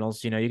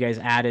semifinals. You guys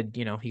added,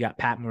 you got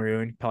Pat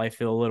Maroon. Probably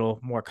feel a little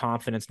more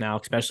confidence now,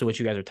 especially what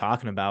you guys are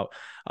talking about.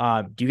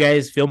 Do you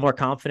guys feel more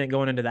confident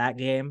going into that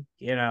game?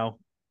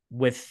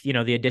 With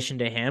the addition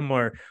to him,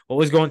 or what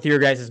was going through your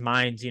guys'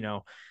 minds?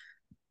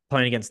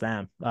 Playing against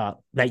them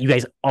that you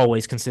guys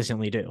always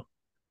consistently do?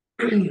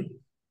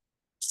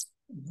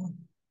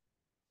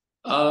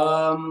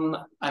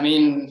 I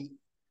mean,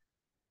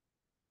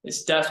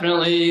 it's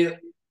definitely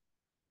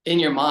in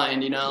your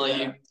mind,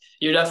 like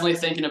you're definitely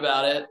thinking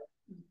about it,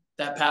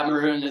 that Pat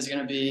Maroon is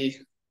going to be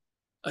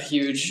a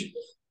huge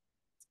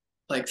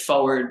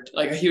forward,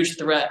 like a huge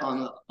threat on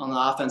the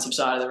offensive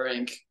side of the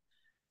rink.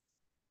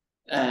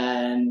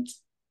 And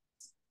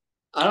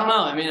I don't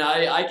know. I mean,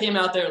 I came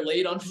out there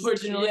late,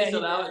 unfortunately, so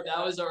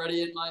that was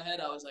already in my head.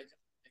 I was like,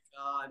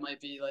 oh, I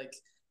might be like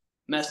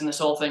messing this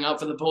whole thing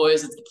up for the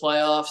boys. It's the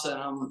playoffs, and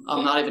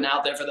I'm not even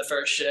out there for the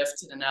first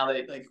shift. And now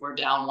we're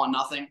down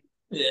 1-0.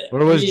 Yeah.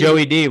 Where was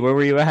Joey D? Where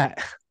were you at?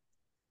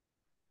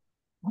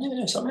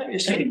 Yeah, somehow you're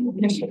saying.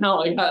 We didn't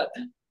have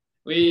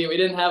we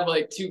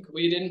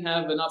didn't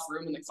have enough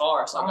room in the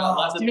car, so I got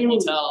left at the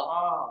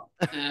hotel.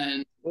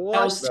 And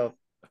that was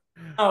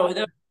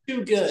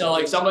too good.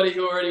 So somebody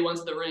who already went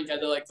to the rink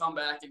had to come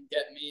back and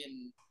get me,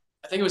 and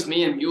I think it was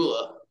me and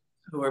Beulah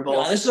who were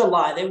both. No, this is a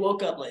lie. They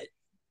woke up late.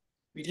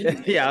 We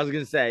didn't. Yeah, I was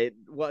gonna say,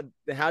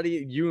 how do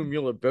you and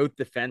Mueller both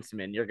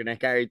defensemen? You're gonna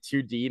carry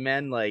 2 D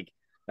men? Like,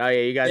 oh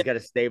yeah, you guys got to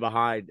stay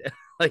behind.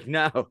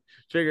 No,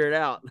 figure it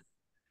out.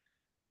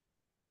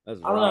 I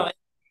don't know.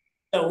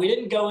 No, we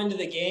didn't go into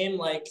the game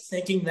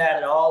thinking that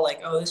at all.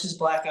 Oh, this is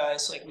black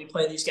ice. We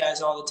play these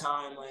guys all the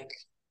time.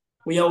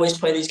 We always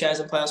play these guys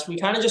in class. We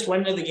kind of just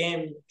went into the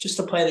game just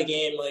to play the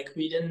game.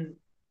 We didn't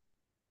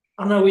 –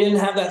 I don't know. We didn't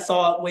have that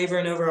thought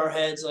wavering over our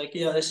heads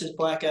this is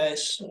black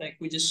ice.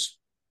 We just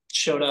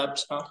showed up.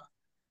 So.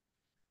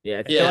 Yeah,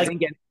 I feel like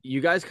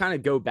you guys kind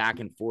of go back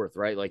and forth,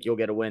 right? You'll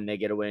get a win, they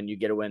get a win, you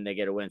get a win, they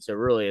get a win. So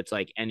really it's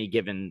any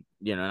given,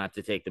 not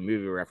to take the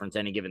movie reference,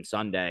 any given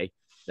Sunday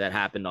that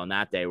happened on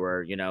that day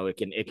where,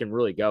 it can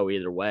really go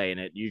either way. And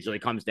it usually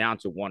comes down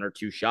to 1 or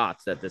 2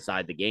 shots that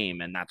decide the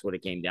game. And that's what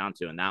it came down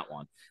to in that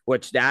one,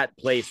 which that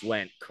place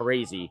went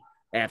crazy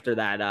after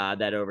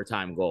that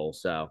overtime goal.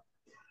 So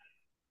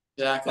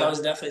exactly. That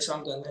was definitely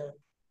something. Yeah.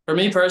 For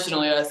me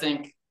personally, I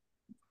think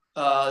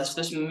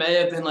this may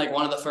have been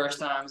one of the first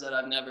times that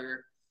I've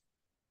never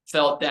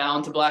felt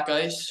down to black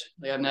ice.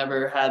 I've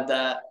never had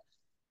that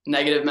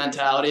negative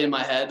mentality in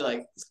my head,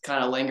 like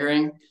kind of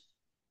lingering,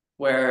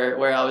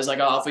 where I was like,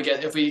 oh,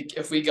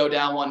 if we go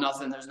down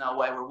 1-0, there's no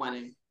way we're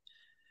winning.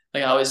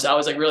 Like I was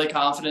like really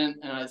confident,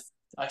 and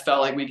I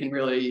felt like we can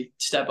really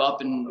step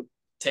up and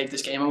take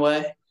this game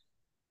away.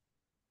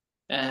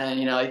 And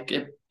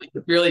it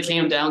really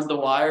came down to the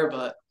wire,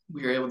 but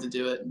we were able to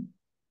do it and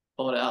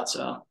pull it out.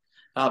 So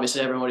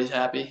obviously everybody's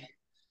happy.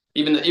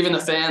 Even the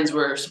fans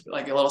were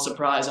like a little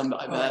surprised.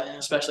 I bet,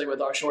 especially with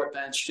our short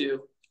bench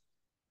too.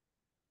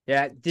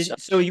 Yeah.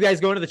 So you guys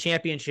go into the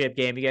championship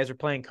game. You guys are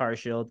playing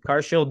Carshield.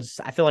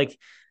 Carshield's, I feel like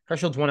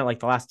Carshield's won it like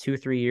the last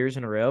 2-3 years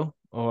in a row.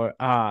 Or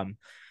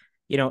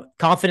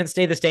confidence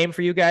stay the same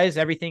for you guys?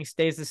 Everything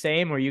stays the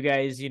same? Or you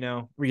guys,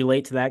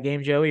 relate to that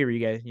game, Joey? Or were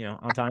you guys,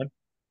 on time?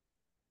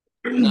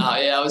 No,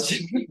 yeah,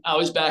 I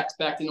was back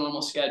to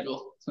normal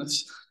schedule.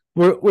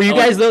 Were you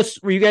guys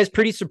were you guys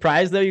pretty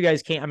surprised though? You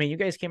guys came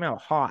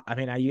out hot. I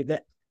mean,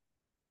 that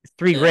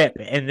 3 rip,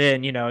 and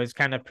then it's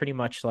kind of pretty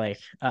much like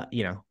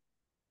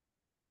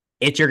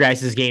it's your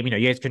guys' game.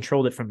 You guys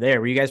controlled it from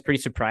there. Were you guys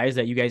pretty surprised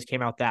that you guys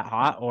came out that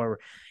hot, or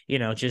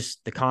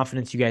just the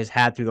confidence you guys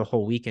had through the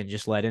whole weekend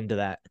just led into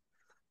that?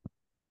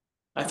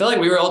 I feel like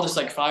we were all just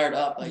like fired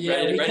up, like Yeah,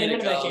 ready we came to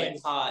into go. that game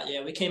hot.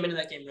 Yeah, we came into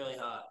that game really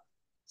hot.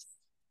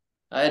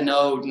 I had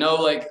no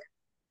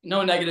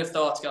negative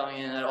thoughts going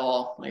in at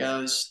all. Like I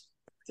was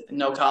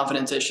no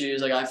confidence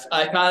issues. Like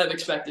I kind of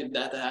expected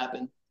that to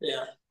happen.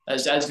 Yeah.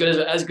 As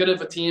good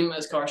of a team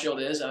as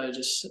Carshield is,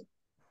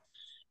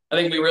 I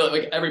think we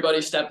really, like,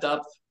 everybody stepped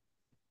up,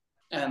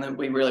 and then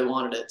we really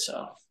wanted it.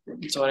 So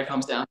that's what it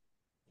comes down.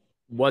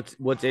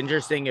 What's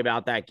interesting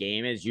about that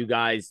game is you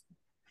guys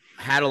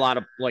had a lot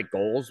of like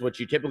goals,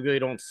 which you typically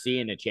don't see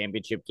in a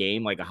championship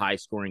game, like a high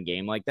scoring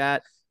game like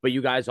that. But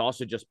you guys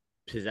also just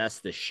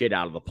possessed the shit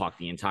out of the puck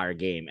the entire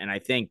game. And I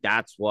think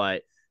that's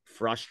what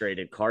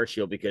frustrated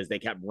Carshield, because they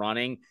kept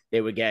running. They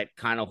would get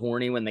kind of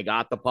horny when they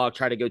got the puck,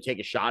 try to go take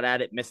a shot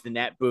at it, miss the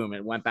net, boom,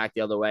 it went back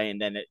the other way.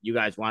 And then you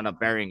guys wound up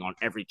burying on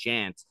every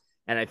chance.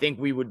 And I think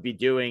we would be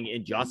doing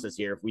injustice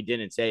here if we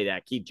didn't say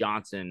that Keith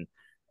Johnson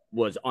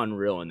was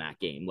unreal in that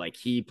game. Like,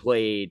 he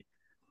played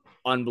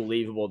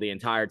unbelievable the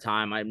entire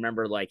time. I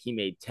remember like he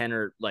made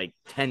 10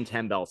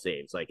 bell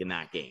saves like in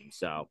that game.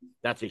 So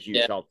that's a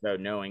huge help though,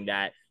 knowing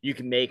that you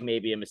can make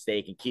maybe a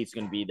mistake and Keith's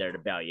going to be there to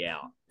bail you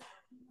out.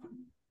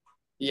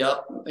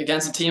 Yep,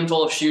 against a team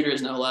full of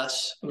shooters, no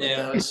less.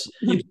 Yeah, that was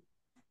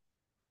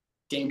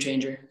game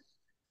changer.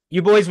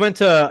 You guys went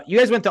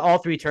to all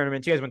 3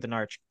 tournaments. You guys went to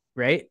Narch,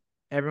 right?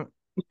 Everyone.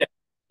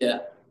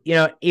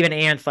 Yeah. Even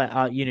Ann,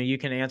 you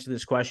can answer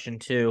this question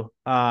too.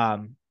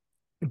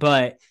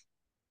 But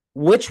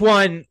which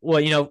one,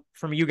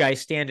 from you guys,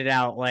 stand it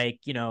out? Like,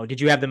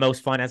 did you have the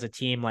most fun as a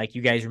team? Like,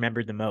 you guys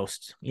remembered the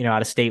most,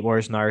 out of State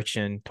Wars,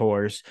 Narch, and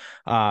Tours.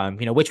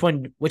 Which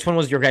one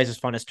was your guys'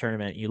 funnest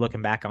tournament you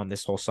looking back on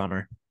this whole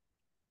summer?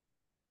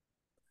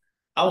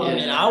 I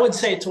mean, I would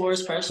say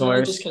Tours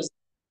personally, just because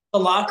the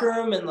locker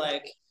room and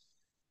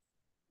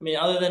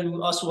other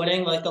than us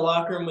winning, like the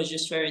locker room was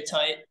just very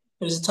tight.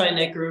 It was a tight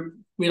knit group.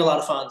 We had a lot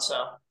of fun.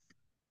 So,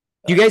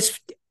 you guys,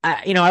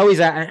 I always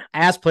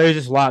ask players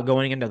this a lot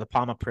going into the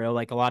Palma Pro.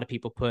 Like, a lot of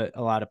people put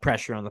a lot of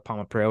pressure on the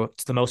Palma Pro.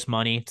 It's the most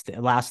money. It's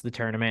the last of the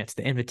tournament. It's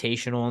the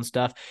invitational and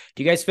stuff.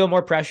 Do you guys feel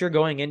more pressure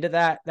going into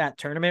that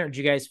tournament, or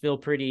do you guys feel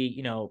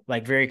pretty,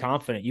 like very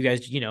confident? You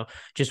guys,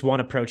 just won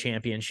a pro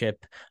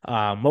championship.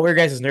 What were your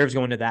guys' nerves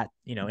going to that,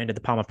 into the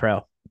Palma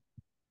Pro?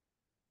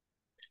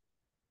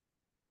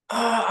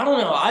 I don't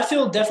know. I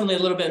feel definitely a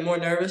little bit more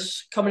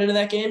nervous coming into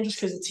that game,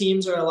 just because the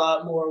teams are a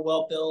lot more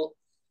well built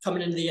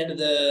coming into the end of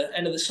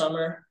the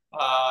summer.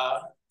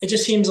 It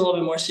just seems a little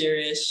bit more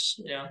serious,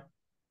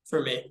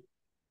 for me.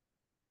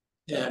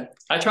 Yeah,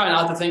 I try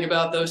not to think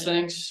about those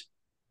things,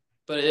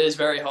 but it is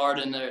very hard,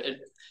 and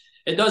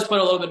it does put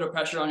a little bit of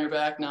pressure on your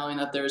back, knowing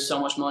that there's so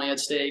much money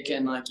at stake,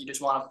 and like you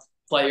just want to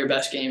play your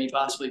best game you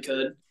possibly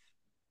could,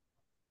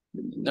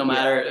 no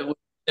matter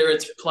whether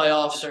it's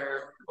playoffs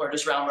or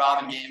just round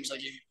robin games.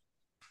 Like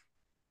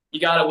you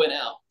got to win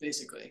out,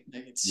 basically.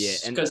 Like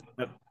it's because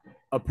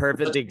a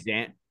perfect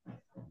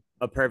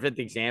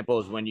example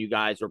is when you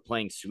guys were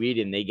playing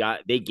Sweden. They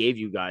gave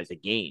you guys a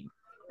game,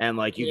 and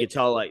like you could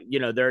tell, like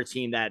they're a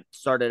team that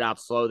started out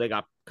slow. They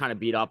got kind of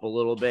beat up a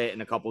little bit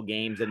in a couple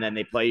games, and then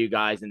they play you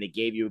guys, and they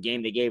gave you a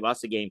game. They gave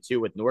us a game too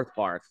with North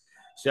Park.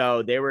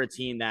 So they were a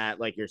team that,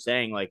 like you're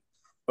saying, like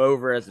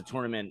over as the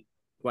tournament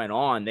went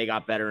on, they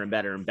got better and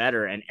better and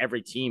better, and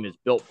every team is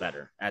built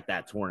better at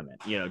that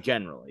tournament.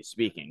 Generally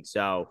speaking.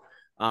 So.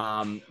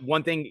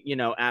 One thing,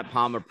 at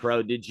Palma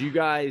Pro, did you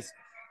guys,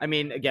 I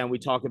mean, again, we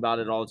talk about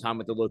it all the time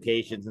with the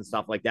locations and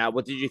stuff like that.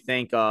 What did you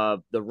think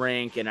of the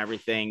rink and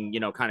everything,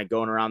 kind of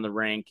going around the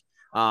rink?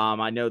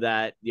 I know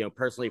that,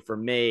 personally for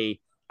me,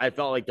 I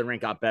felt like the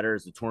rink got better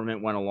as the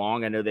tournament went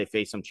along. I know they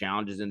faced some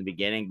challenges in the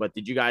beginning, but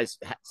did you guys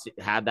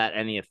have that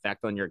any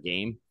effect on your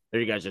game? Or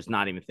you guys just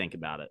not even think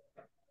about it?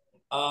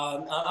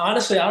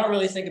 Honestly, I don't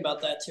really think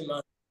about that too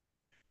much.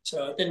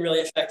 So it didn't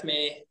really affect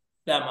me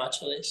that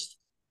much, at least.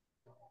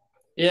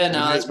 Yeah,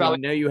 no, that's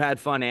probably. You had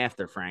fun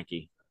after,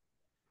 Frankie.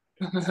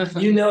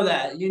 You know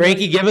that.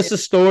 Frankie, give us a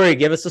story.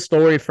 Give us a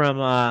story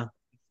from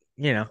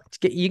you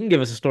can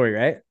give us a story,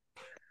 right?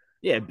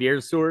 Yeah,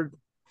 beer sword.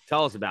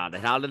 Tell us about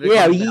it. How did it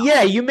Yeah, come about?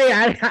 yeah, you may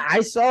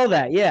I saw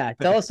that. Yeah.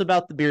 Tell us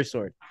about the beer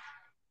sword.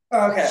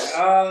 Okay,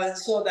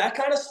 so that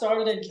kind of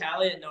started in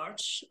Cali at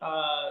Narch.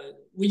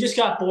 We just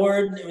got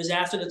bored. It was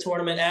after the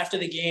tournament, after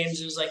the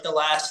games. It was like the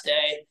last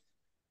day,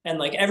 and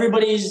like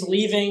everybody's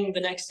leaving the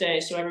next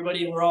day, so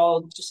we're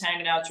all just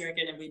hanging out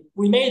drinking, and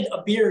we made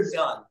a beer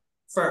gun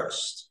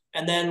first,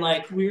 and then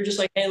like we were just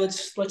like, hey,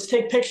 let's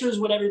take pictures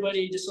with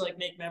everybody just to like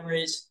make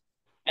memories,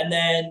 and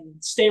then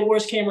State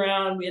Wars came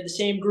around. We had the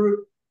same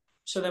group,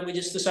 so then we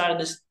just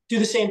decided to do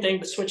the same thing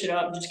but switch it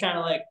up, and just kind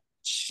of like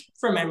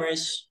for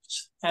memories,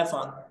 just have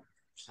fun.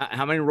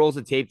 How many rolls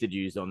of tape did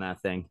you use on that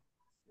thing?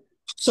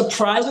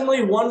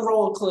 Surprisingly, one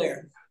roll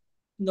clear.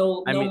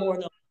 No, I no mean, more.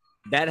 No.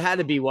 that had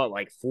to be what,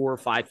 like 4 or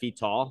 5 feet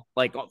tall,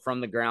 like from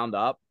the ground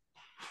up.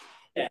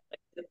 Yeah,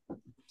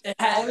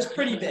 it was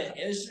pretty big.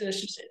 Let's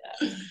just say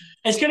that.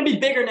 It's going to be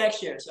bigger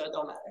next year, so it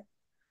don't matter.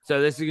 So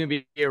this is going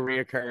to be a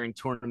reoccurring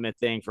tournament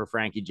thing for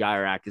Frankie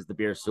Jirak is the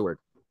beer sword.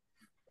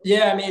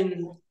 Yeah, I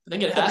mean, I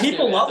think it the has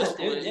people to love at it, this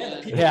dude. point, Yeah, yeah.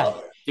 the people Yeah. love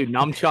it. Dude,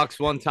 nunchucks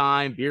one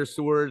time, beer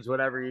swords,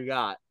 whatever you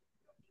got.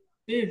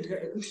 Dude,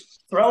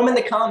 throw them in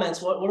the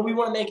comments. What do we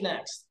want to make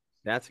next?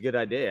 That's a good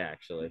idea,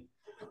 actually.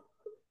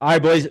 All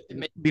right, boys.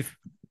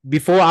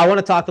 Before I want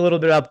to talk a little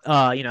bit about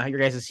how your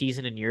guys'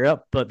 season in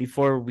Europe, but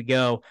before we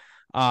go,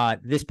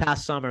 this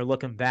past summer,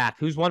 looking back,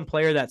 who's one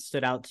player that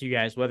stood out to you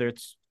guys, whether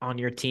it's on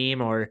your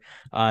team or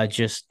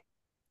just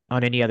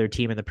on any other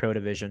team in the pro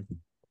division?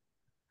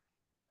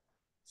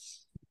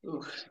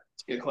 Ooh,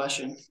 that's a good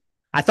question.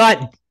 I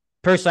thought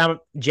personally,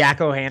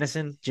 Jack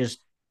O'Hannison. Just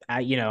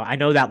I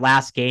know that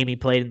last game he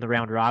played in the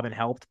round robin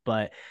helped,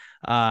 but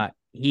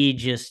he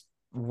just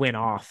went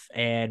off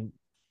and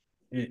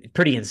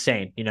pretty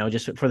insane.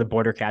 Just for the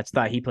Border Cats,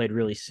 thought he played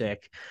really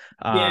sick.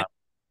 Yeah.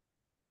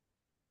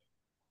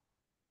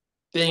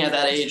 Being at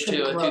that age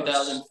too, Gross.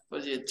 2000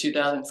 was it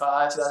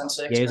 2005,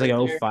 2006? Yeah, he was like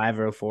right there? 05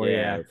 or 04.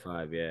 Yeah.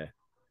 05, yeah.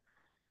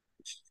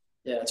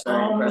 Yeah, it's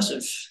very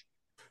impressive.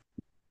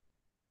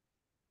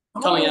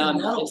 Coming out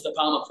no. against the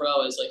Palma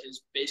Pro is like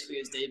basically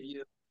his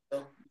debut.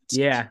 So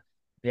Yeah.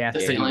 Yeah,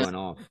 he went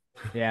off.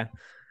 Yeah.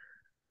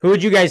 Who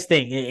would you guys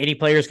think? Any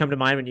players come to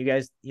mind when you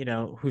guys,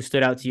 who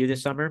stood out to you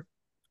this summer,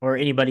 or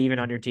anybody even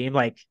on your team?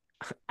 Like,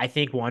 I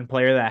think one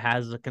player that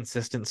has a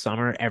consistent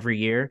summer every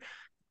year,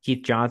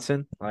 Keith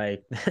Johnson.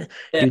 Like, Yeah.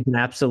 dude's an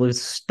absolute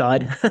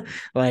stud.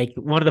 Like,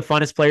 one of the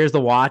funnest players to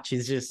watch.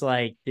 He's just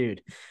like,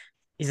 dude,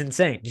 he's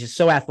insane. He's just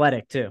so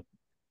athletic too.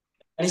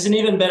 And he's an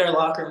even better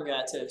locker room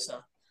guy too. So.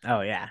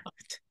 Oh yeah.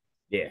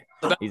 Yeah,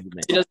 he's the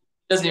man. He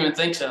doesn't even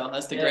think so.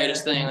 That's the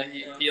greatest thing. Like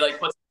he like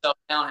puts himself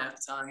down half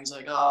the time. He's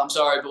like, "Oh, I'm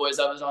sorry, boys,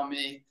 that was on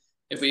me."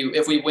 If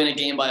we win a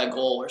game by a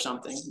goal or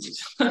something,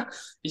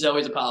 he's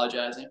always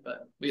apologizing. But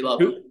we love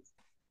him.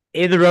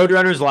 In the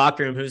Roadrunners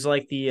locker room, who's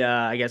like the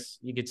I guess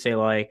you could say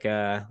like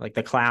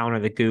the clown or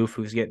the goof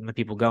who's getting the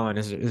people going?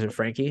 Is it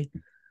Frankie?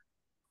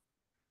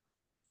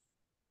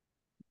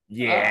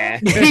 Yeah,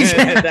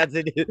 that's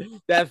it.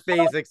 That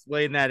face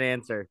explained that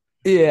answer.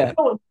 Yeah.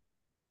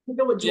 I'm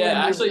gonna go with Jordan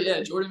Actually,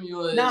 Mueller. Jordan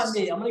Mueller is Not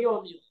me. I'm gonna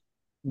go with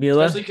Mueller.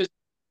 Mila? especially because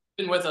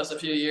he's been with us a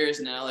few years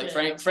now. Like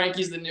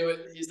Frankie's the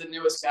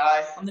newest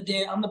guy. I'm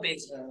the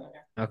base.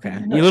 Okay.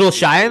 You a little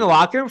shy in the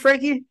locker room,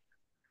 Frankie?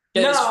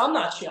 No, I'm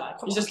not shy.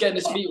 He's just getting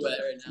his feet wet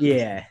right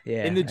now.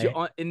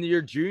 Yeah. In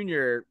your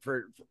junior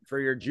for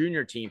your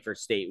junior team for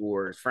State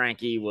Wars,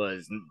 Frankie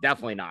was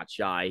definitely not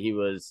shy. He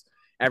was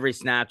every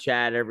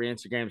Snapchat, every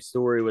Instagram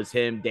story was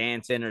him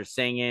dancing or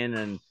singing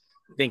and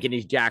thinking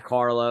he's Jack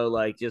Harlow,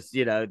 like just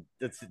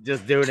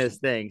just doing his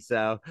thing.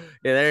 So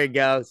yeah, there you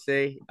go.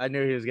 See, I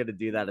knew he was gonna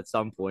do that at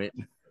some point.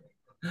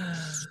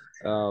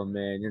 Oh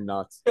man, you're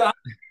nuts. To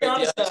be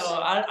honest though,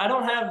 I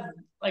don't have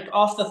like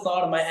off the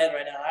thought of my head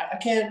right now. I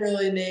can't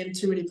really name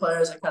too many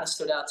players that kind of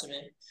stood out to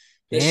me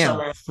this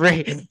summer.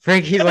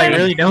 Frankie's like,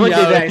 really? No one did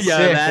that. Yeah,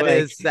 sick. that like,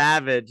 is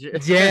savage.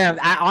 Damn.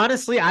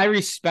 I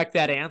respect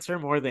that answer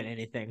more than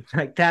anything.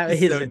 Like that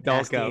is a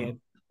nasty.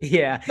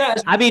 Yeah. No,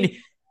 I mean,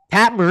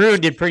 Pat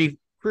Maroon did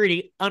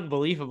pretty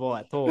unbelievable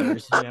at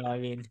Thor's. I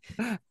mean,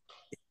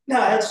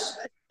 no,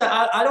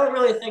 I don't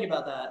really think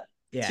about that.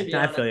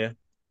 Yeah, I feel you.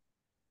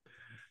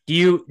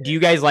 Do you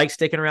guys like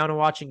sticking around and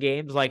watching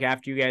games? Like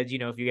after you guys,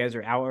 if you guys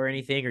are out or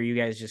anything, or you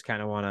guys just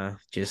kind of want to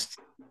just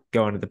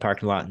go into the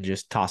parking lot and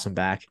just toss them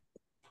back?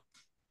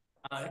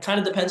 It kind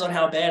of depends on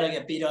how bad I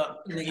get beat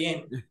up in the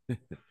game.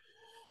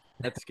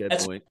 That's a good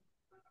point.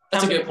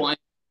 That's a good point.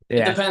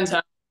 Yeah. It depends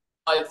how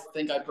I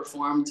think I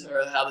performed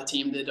or how the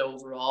team did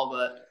overall,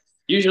 but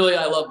usually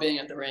I love being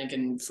at the rink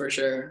and for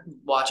sure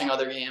watching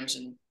other games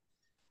and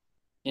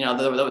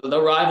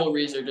the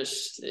rivalries are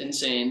just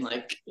insane.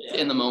 Like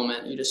in the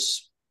moment,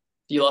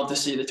 you love to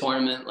see the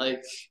tournament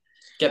like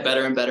get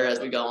better and better as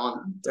we go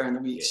on during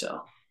the week.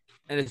 So,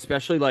 and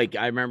especially like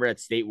I remember at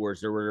State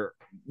Wars, there were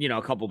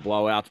a couple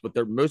blowouts, but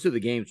most of the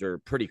games are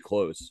pretty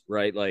close,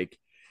 right? Like,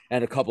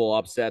 and a couple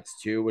upsets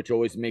too, which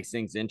always makes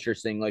things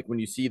interesting. Like when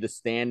you see the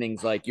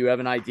standings, like you have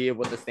an idea of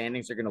what the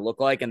standings are going to look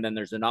like, and then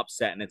there's an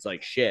upset, and it's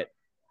like shit,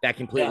 that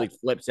completely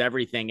flips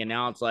everything. And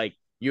now it's like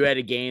you had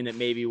a game that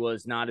maybe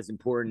was not as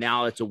important.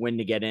 Now it's a win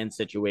to get in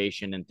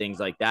situation and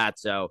things like that.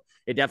 So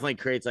it definitely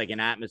creates like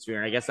an atmosphere.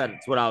 And I guess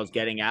that's what I was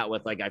getting at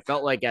with, like, I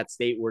felt like at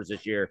State Wars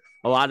this year,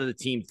 a lot of the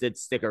teams did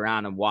stick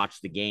around and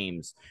watch the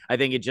games. I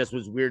think it just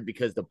was weird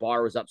because the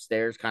bar was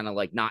upstairs, kind of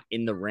like not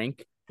in the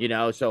rink, you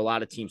know, so a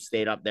lot of teams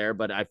stayed up there,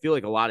 but I feel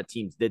like a lot of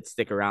teams did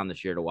stick around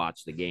this year to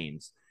watch the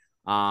games.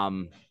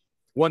 One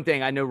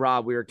thing I know,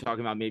 Rob, we were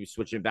talking about maybe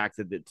switching back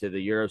to the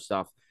Euro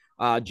stuff.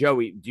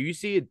 Joey, do you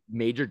see a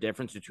major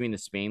difference between the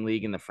Spain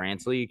League and the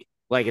France League,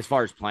 like as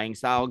far as playing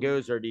style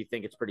goes, or do you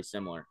think it's pretty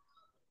similar?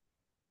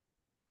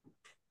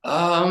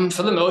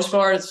 For the most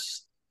part,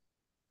 it's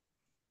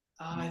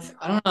I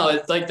don't know.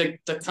 It's like the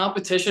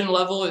competition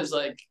level is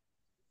like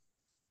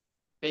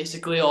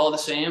basically all the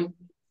same,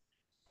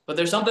 but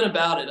there's something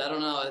about it. I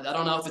don't know. I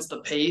don't know if it's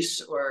the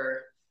pace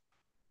or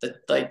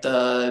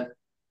the.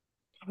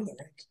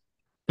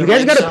 You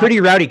guys got a pretty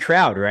rowdy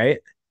crowd, right?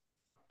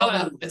 Oh,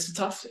 yeah, it's a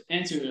tough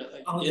answer.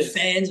 Like, the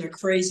fans are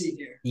crazy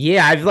here.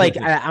 Yeah, I've like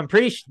I'm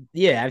pretty.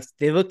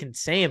 They look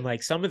insane.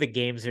 Like some of the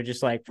games are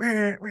just like.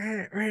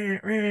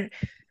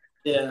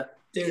 Yeah,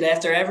 dude.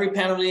 After every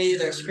penalty,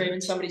 they're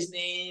screaming somebody's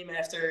name.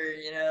 After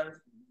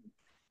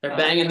they're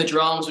banging the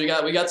drums. We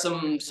got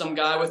some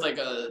guy with like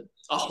a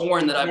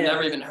horn that I've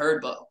never even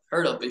heard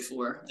of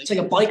before. It's like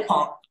a bike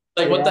pump.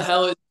 Like what the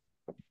hell is?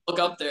 Look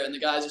up there, and the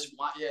guys just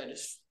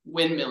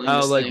windmilling.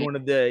 Oh, like thing. One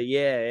of the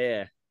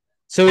yeah.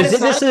 So is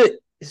this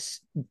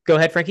Go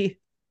ahead, Frankie.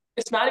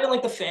 It's not even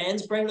like the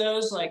fans bring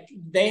those. Like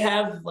they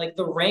have like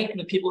the rink,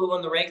 the people who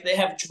own the rink, they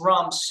have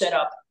drums set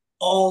up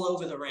all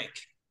over the rink.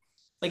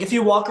 Like if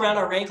you walk around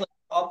a rink, like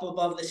up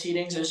above the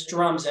seatings, there's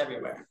drums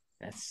everywhere.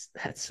 That's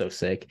so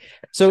sick.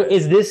 So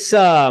is this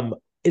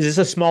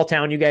a small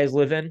town you guys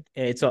live in?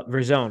 It's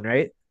Verzone,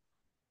 right?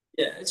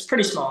 Yeah, it's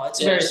pretty small.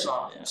 It's very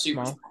small. Yeah.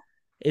 Super small.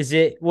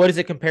 What is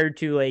it compared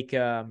to like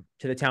to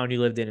the town you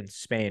lived in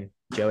Spain,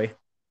 Joey?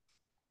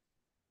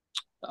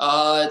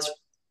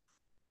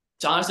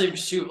 It's honestly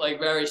like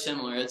very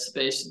similar. It's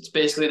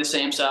basically the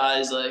same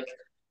size. Like,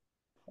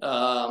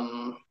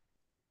 I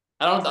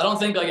don't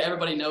think like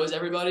everybody knows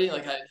everybody.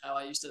 Like how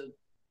I used to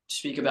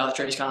speak about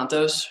Tres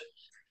Cantos,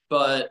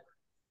 but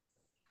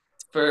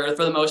for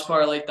the most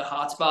part, like the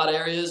hotspot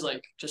areas,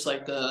 like just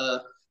like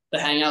the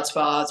hangout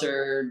spots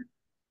or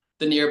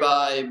the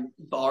nearby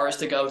bars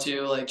to go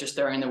to, like just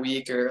during the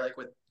week or like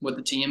with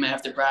the team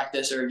after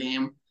practice or a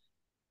game.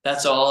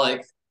 That's all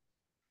like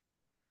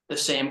the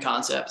same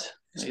concept.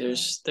 Like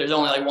there's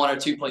only like one or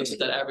two places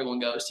that everyone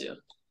goes to.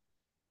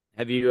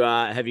 Have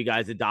you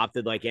guys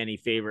adopted like any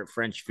favorite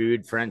French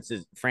food? France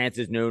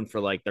is known for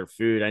like their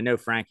food. I know,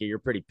 Frankie, you're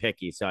pretty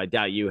picky, so I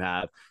doubt you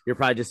have. You're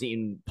probably just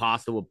eating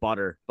pasta with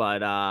butter. But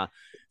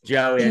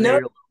Joey, I know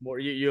you're more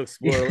you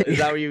explore. Is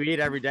that what you eat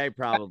every day?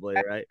 Probably,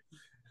 right?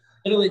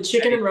 Literally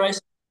chicken and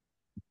rice.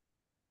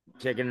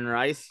 Chicken and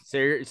rice. So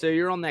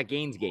you're on that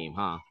Gaines game,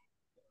 huh?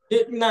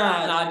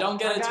 Nah, don't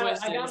get it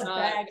twisted. I got a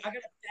bag of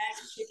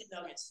chicken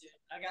nuggets, dude.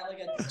 I got like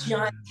a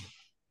giant.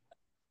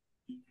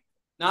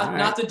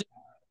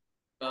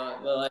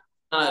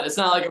 It's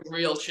not like a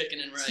real chicken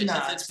and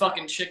rice. It's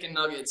fucking chicken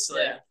nuggets,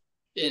 like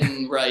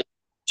in rice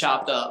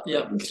chopped up.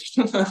 Yep.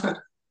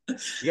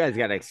 You guys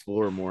gotta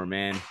explore more,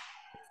 man.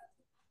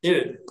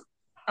 Dude,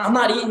 I'm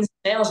not eating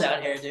snails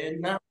out here,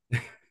 dude. No.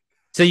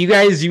 So you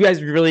guys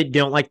really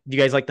don't like? Do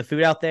you guys like the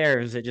food out there,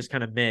 or is it just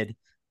kind of mid?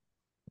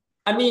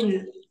 I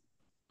mean,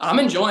 I'm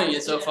enjoying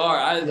it so far.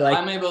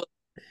 I'm able to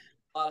eat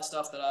a lot of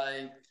stuff that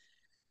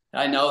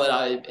I know that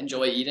I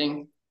enjoy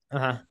eating.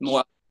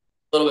 More, a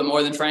little bit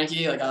more than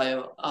Frankie. Like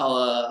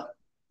I'll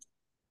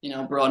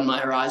broaden my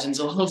horizons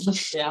a little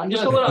bit. Yeah, I'm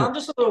just a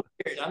little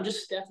weird. I'm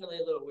just definitely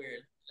a little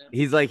weird.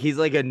 He's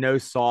like a no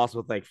sauce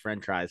with like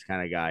French fries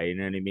kind of guy. You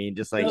know what I mean?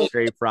 Just like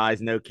straight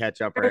fries, no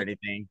ketchup or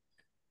anything.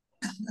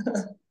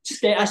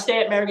 I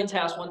stay at Merrigan's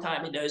house one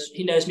time.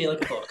 He knows me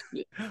like a book.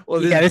 Well,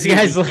 this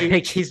guy's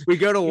like we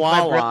go to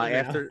Wawa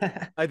after.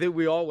 I think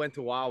we all went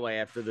to Wawa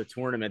after the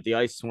tournament, the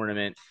ice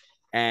tournament,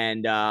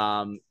 and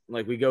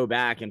like we go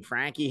back and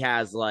Frankie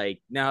has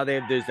like now they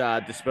have those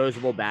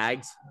disposable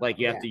bags like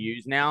you have to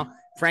use now.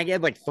 Frankie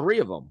had like 3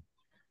 of them.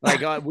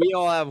 Like we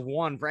all have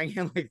one. Frankie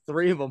had like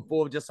 3 of them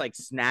full of just like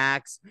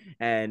snacks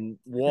and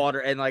water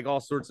and like all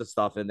sorts of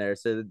stuff in there.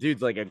 So the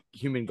dude's like a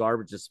human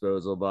garbage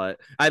disposal. But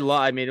I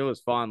mean, it was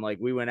fun. Like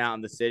we went out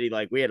in the city,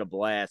 like we had a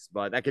blast.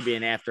 But that could be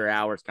an after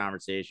hours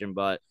conversation.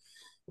 But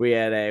we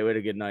had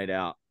a good night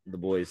out, the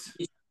boys.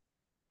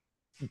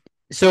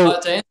 So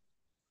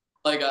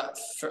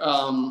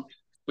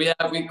we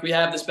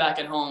have this back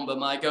at home, but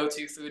my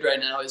go-to food right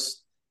now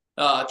is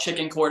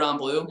chicken cordon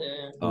bleu.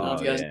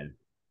 Yeah.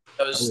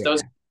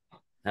 Those.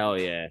 Hell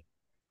yeah.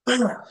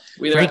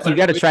 Frank, you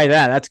got to try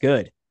that. That's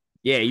good.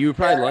 Yeah, you would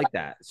probably like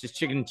that. It's just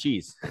chicken and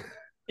cheese.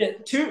 Yeah,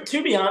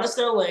 to be honest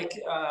though, like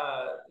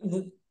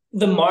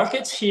the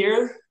markets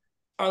here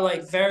are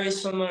like very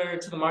similar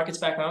to the markets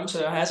back home, so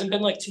it hasn't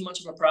been like too much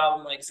of a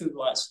problem like food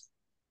wise.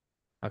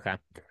 Okay.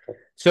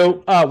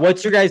 So,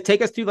 what's your guys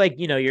take us through like,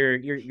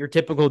 your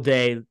typical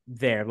day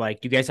there?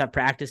 Like, do you guys have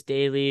practice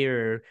daily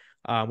or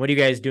what are you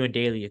guys doing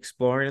daily,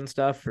 exploring and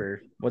stuff,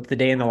 or what's the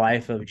day in the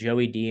life of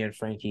Joey D and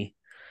Frankie?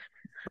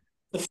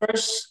 The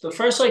first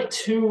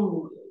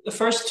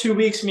 2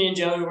 weeks, me and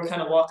Joey were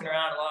kind of walking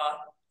around a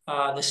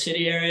lot, the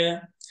city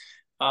area.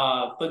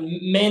 But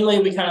mainly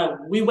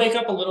we wake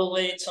up a little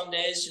late some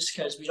days just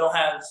because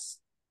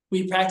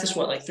we practice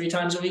what, like 3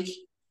 times a week?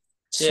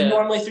 Yeah.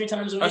 Normally 3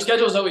 times a week. Our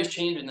schedule's always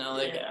changing now.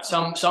 Like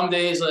some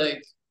days,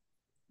 like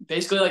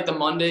basically like the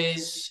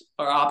Mondays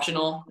are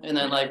optional, and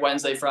then like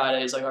Wednesday,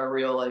 Fridays like our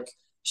real like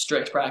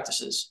strict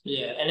practices.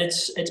 Yeah, and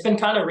it's been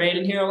kind of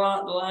raining here a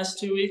lot the last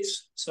 2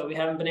 weeks, so we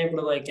haven't been able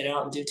to like get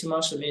out and do too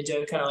much. So me and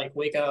Joe kind of like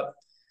wake up,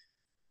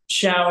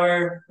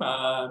 shower,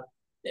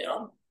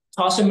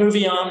 toss a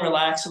movie on,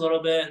 relax a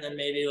little bit, and then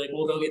maybe like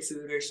we'll go get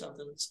food or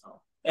something. So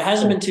it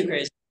hasn't been too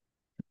crazy.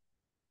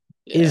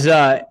 Is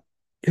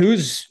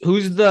who's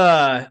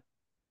the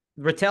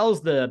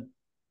Rattel's the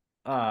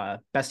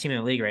best team in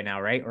the league right now,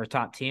 right? Or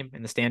top team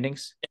in the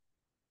standings?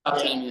 Top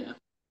team, yeah.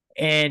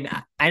 And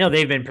I know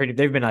they've been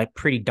a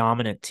pretty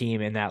dominant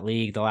team in that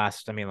league the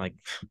last, I mean, like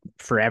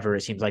forever.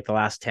 It seems like the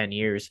last 10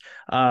 years.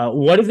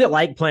 What is it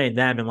like playing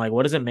them? And like,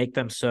 what does it make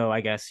them so,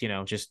 I guess,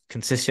 just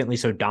consistently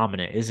so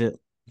dominant? Is it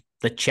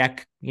the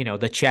Czech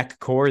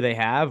core they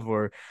have,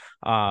 or,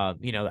 I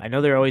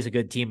know they're always a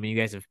good team and you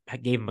guys have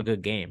gave them a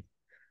good game.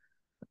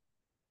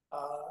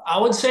 I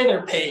would say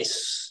their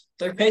pace.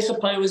 Their pace of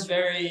play was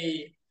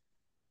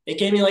it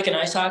gave me like an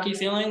ice hockey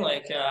feeling.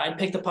 Like I'd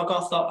pick the puck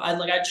off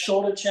I'd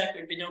shoulder check,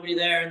 there'd be nobody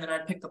there, and then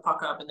I'd pick the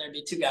puck up and there'd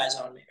be 2 guys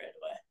on me right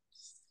away.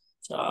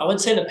 So I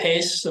would say the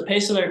pace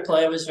of their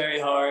play was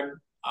very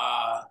hard.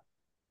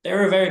 They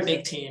were a very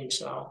big team,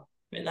 so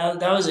I mean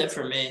that was it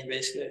for me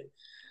basically.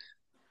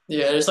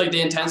 Yeah, it's like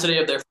the intensity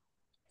of their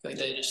like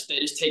they just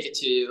take it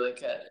to you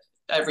like at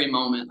every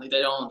moment. Like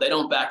they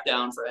don't back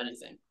down for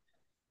anything.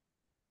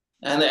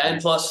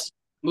 And plus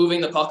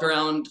moving the puck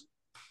around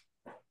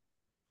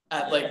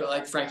at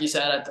like Frankie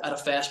said at a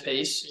fast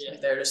pace. Yeah.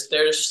 Like they're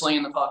just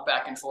slinging the puck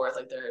back and forth.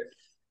 Like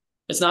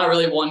it's not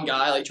really one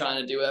guy like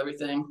trying to do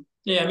everything.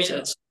 Yeah, I mean,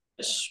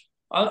 it's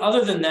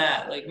other than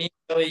that, like me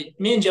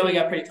and Joey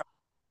got pretty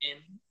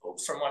comfortable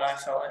from what I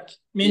felt like.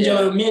 Me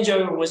and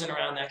Joey wasn't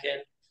around that game.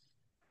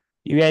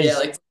 You guys,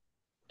 like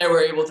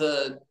we're able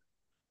to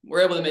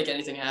make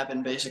anything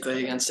happen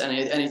basically against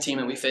any team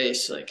that we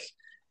face. Like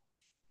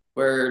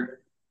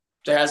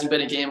there hasn't been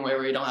a game where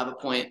we don't have a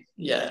point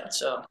yet.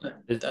 So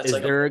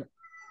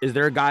is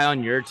there a guy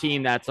on your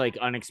team that's like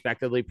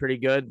unexpectedly pretty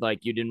good?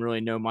 Like you didn't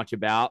really know much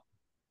about?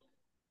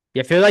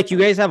 Yeah, I feel like you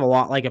guys have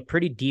a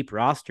pretty deep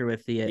roster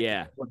with the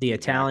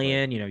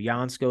Italian, exactly.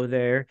 Jansko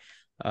there.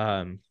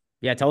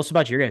 Tell us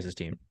about your guys'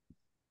 team.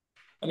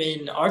 I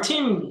mean, our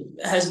team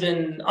has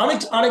been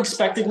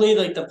unexpectedly,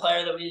 like the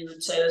player that we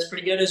would say that's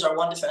pretty good is our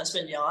one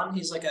defenseman, Jan.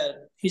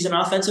 He's an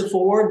offensive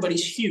forward, but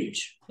he's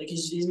huge. Like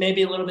he's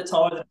maybe a little bit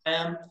taller than I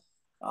am,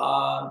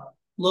 a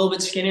little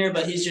bit skinnier,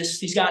 but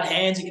he's got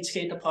hands. He can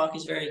skate the puck.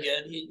 He's very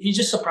good. He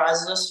just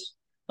surprises us.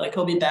 Like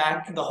he'll be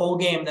back the whole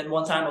game. Then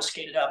one time he'll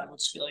skate it up and we'll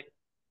just be like,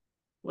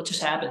 what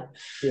just happened?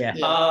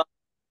 Yeah.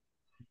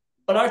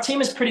 But our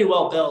team is pretty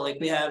well built. Like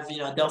we have,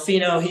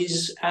 Delfino.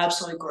 He's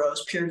absolutely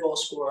gross, pure goal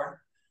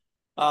scorer.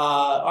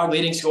 Our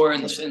leading scorer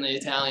in the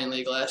Italian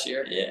league last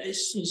year. Yeah,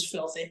 he's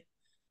filthy.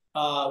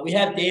 We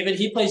have David.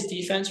 He plays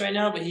defense right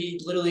now, but he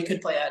literally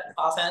could play at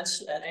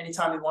offense at any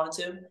time he wanted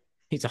to.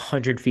 He's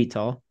 100 feet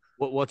tall.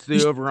 What's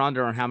the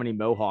over-under on how many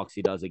Mohawks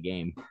he does a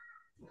game?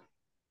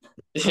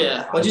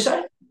 Yeah. What'd you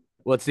say?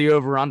 What's the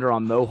over-under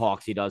on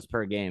Mohawks he does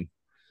per game?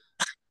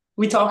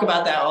 We talk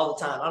about that all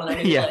the time. I don't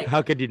know. Yeah,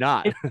 how could you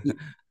not?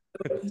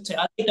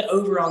 I think the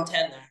over on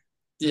 10 there.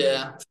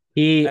 Yeah.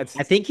 I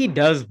think he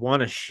does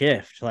want to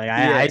shift. Like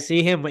I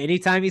see him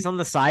anytime he's on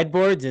the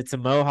sideboards, it's a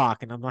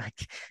Mohawk, and I'm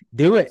like,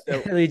 do it.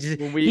 So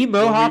he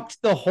Mohawked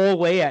the whole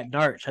way at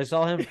Narch. I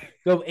saw him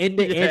go end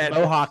to end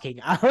Mohawking.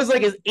 I was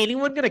like, is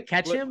anyone gonna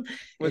catch him?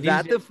 Was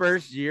that the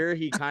first year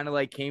he kind of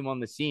like came on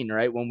the scene,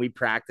 right? When we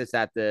practiced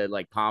at the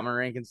like Palmer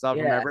rink and stuff.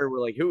 Yeah. Remember, we're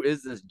like, who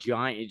is this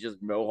giant? He's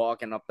just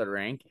Mohawking up the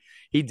rink.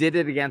 He did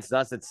it against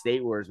us at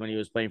State Wars when he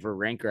was playing for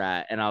Rink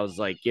Rat, and I was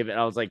like,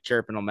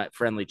 chirping him,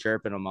 friendly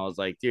chirping him. I was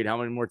like, dude, how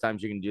many more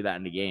times you can do that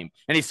in the game?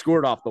 And he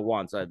scored off the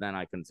one, so then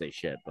I couldn't say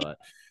shit. But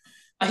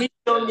he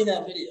showed me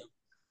that video.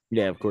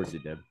 Yeah, of course he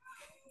did.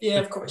 Yeah,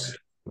 of course.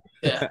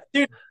 Yeah,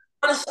 dude.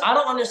 Honestly, I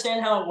don't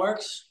understand how it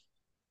works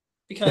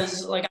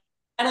because like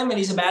I him and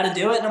he's about to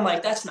do it, and I'm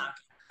like, that's not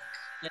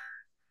good.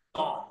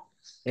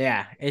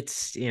 Yeah,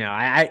 it's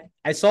I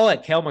saw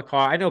that Cale Makar.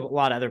 I know a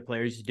lot of other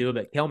players do it,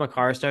 but Cale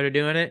Makar started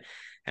doing it,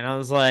 and I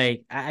was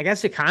like, I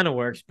guess it kind of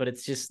works, but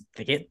it's just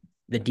the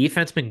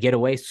defensemen get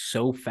away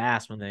so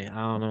fast when they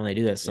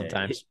do that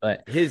sometimes.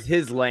 But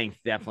his length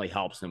definitely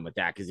helps him with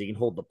that because he can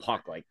hold the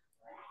puck like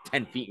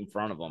 10 feet in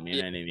front of him.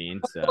 You know what I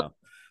mean? So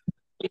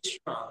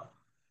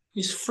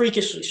He's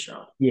freakishly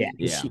strong. Yeah.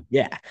 Yeah.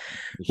 Yeah.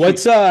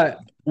 Shoot.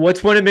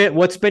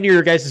 What's been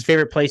your guys'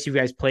 favorite place you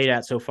guys played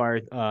at so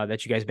far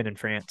that you guys been in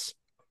France?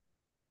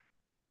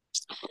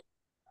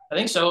 I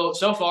think so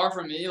far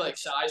for me, like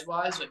size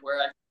wise, like where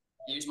I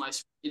use my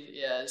speed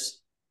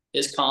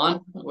is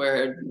Con,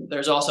 where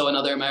there's also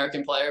another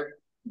American player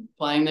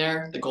playing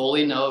there, the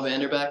goalie Noah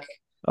Vanderbeck.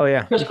 Oh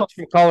yeah. He's from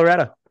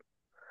Colorado.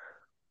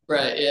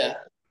 Right, yeah.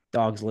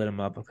 Dogs lit him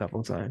up a couple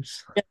of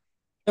times.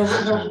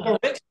 The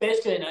rink's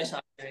basically a nice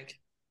hockey rink.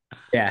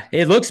 Yeah,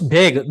 it looks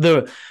big.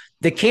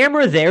 The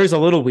camera there is a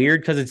little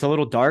weird because it's a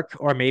little dark,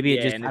 or maybe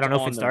Yeah, and I it's don't know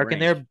if on it's the dark in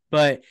rink. there,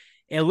 but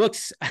it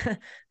looks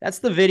that's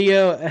the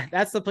video.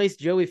 That's the place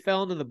Joey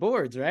fell into the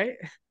boards, right?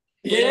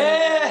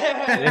 Yeah.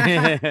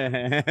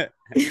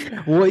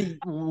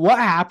 What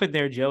happened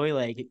there, Joey?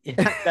 Like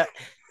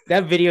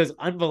that video is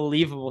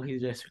unbelievable.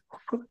 He's just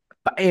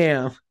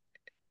bam.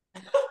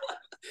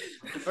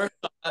 The first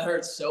time that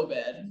hurt so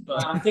bad,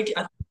 but I think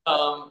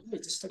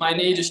my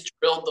knee just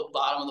drilled the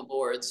bottom of the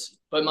boards.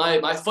 But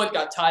my foot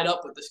got tied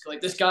up with this.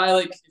 Like this guy,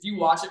 like if you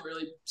watch it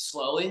really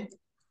slowly,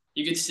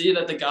 you can see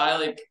that the guy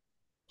like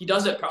he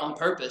does it on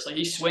purpose. Like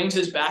he swings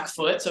his back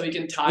foot so he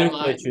can tie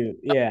my.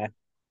 Yeah.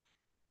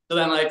 So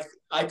then like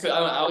I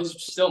was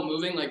still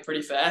moving like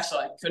pretty fast, so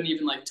I couldn't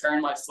even like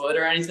turn my foot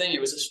or anything. It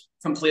was just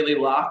completely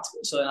locked.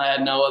 So then I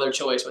had no other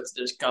choice but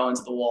to just go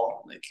into the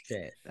wall. Like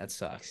Shit, that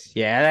sucks.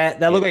 Yeah,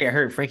 that looked like it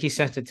hurt. Frankie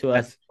sent it to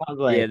us. I was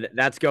like, Yeah,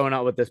 that's going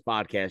up with this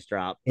podcast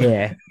drop.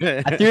 yeah.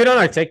 I threw it on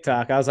our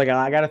TikTok. I was like,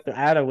 I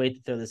gotta wait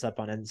to throw this up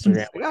on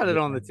Instagram. I got it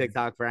on the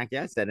TikTok, Frankie.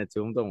 I sent it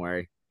to him. Don't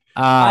worry.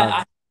 I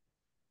had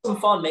some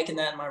fun making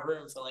that in my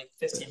room for like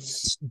 15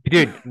 minutes.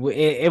 Dude,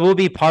 it will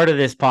be part of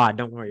this pod.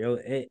 Don't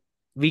worry.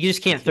 We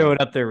just can't throw it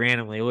up there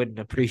randomly. I wouldn't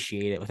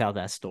appreciate it without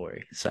that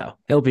story. So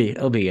it'll be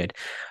good.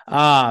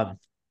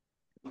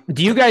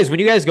 Do you guys, when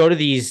you guys go to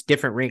these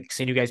different rinks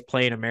and you guys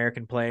play an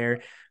American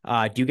player,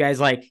 do you guys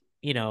like,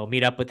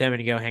 meet up with them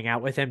and go hang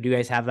out with them? Do you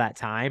guys have that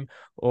time?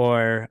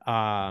 Or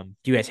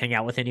do you guys hang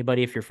out with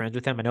anybody if you're friends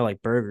with them? I know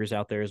like Burger's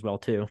out there as well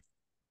too.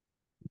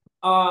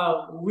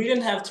 We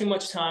didn't have too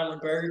much time when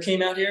Burger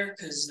came out here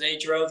because they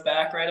drove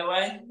back right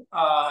away.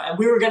 And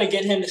we were gonna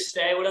get him to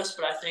stay with us,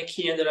 but I think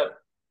he ended up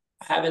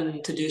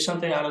having to do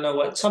something. I don't know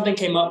what. Something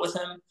came up with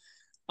him.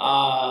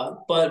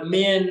 But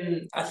me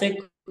and I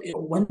think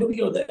when did we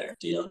go there?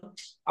 Do you know?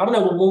 I don't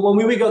know.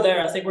 When we go there,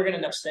 I think we're gonna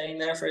end up staying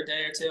there for a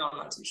day or two. I'm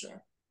not too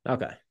sure.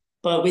 Okay.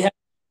 But we had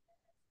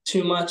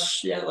too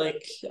much. Yeah,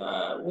 like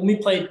when we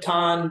played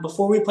Con,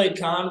 before we played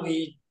Con,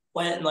 we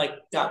went and like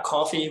got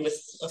coffee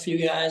with a few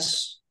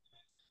guys.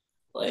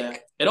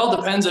 Like it all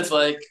depends if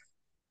a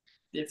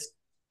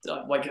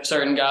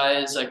certain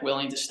guy is like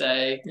willing to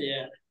stay,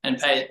 yeah, and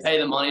pay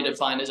the money to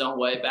find his own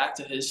way back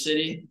to his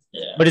city.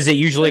 Yeah. But is it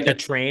usually like a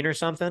train or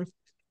something?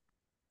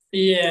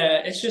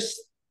 Yeah,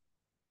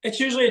 it's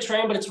usually a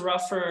train, but it's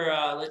rough for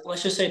like,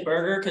 let's just say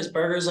Burger, because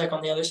Burger's like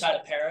on the other side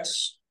of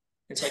Paris.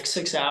 It's like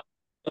 6 hours.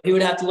 So he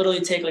would have to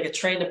literally take like a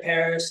train to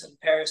Paris and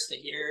Paris to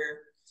here.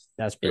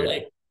 That's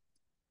pretty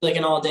like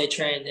an all-day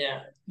train.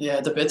 Yeah.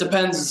 Yeah, it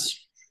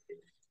depends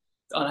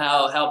on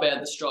how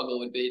bad the struggle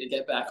would be to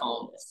get back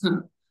home.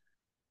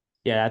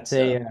 Yeah, I'd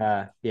say,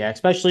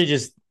 especially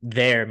just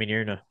there. I mean,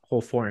 you're in a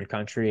whole foreign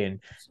country and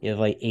you have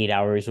like 8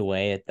 hours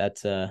away.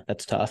 That's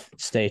tough.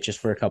 Stay just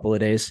for a couple of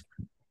days.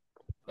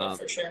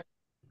 For sure.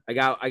 I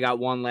got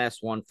one last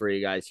one for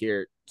you guys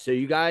here. So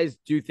you guys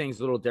do things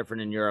a little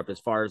different in Europe as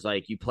far as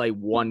like you play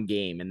one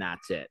game and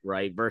that's it,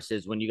 right?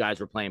 Versus when you guys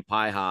were playing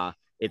Paiha,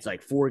 it's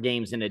like 4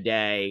 games in a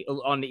day.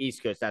 On the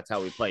East Coast, that's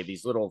how we play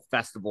these little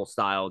festival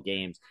style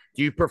games.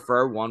 Do you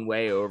prefer one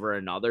way over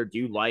another? Do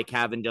you like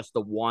having just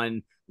the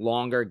one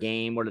longer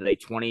game? What are they,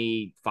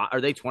 25?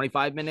 Are they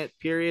 25-minute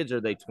periods or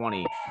are they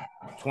 20,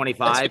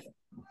 25?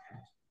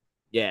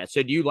 Yeah.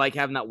 So do you like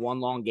having that one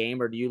long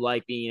game or do you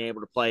like being able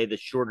to play the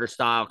shorter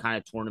style, kind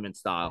of tournament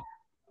style?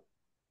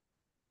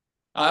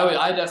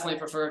 I definitely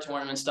prefer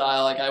tournament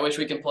style. Like I wish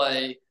we could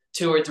play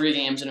 2 or 3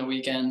 games in a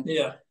weekend.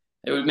 Yeah.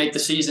 It would make the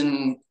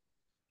season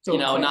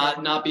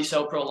not be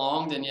so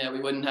prolonged, and we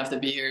wouldn't have to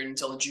be here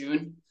until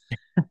June.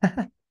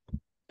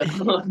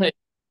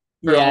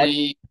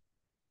 Only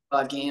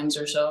 5 games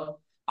or so.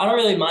 I don't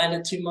really mind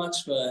it too much,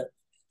 but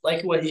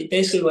like what he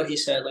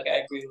said, like I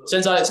agree with.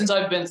 Since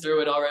I've been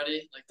through it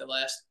already, like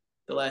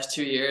the last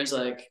 2 years,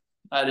 like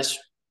I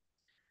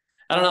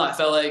don't know. I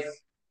felt like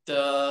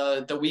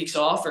the weeks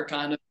off are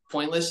kind of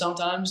pointless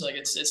sometimes. Like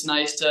it's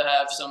nice to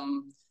have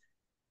some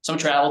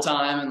travel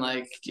time and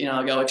like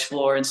go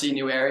explore and see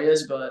new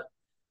areas, but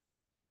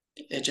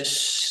it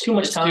just too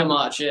much time. Too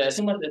much, yeah.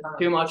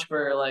 Too much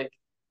for like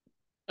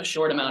a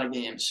short amount of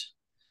games.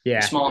 Yeah,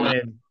 small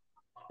amount.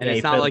 And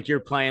it's not like you're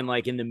playing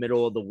like in the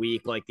middle of the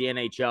week, like the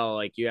NHL.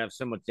 Like you have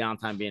so much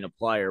downtime being a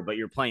player, but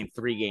you're playing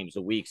 3 games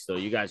a week still.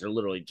 You guys are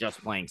literally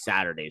just playing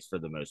Saturdays for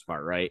the most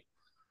part, right?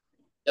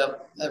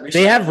 Yep.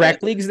 They have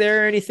rec leagues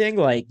there or anything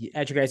like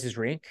at your guys'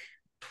 rink?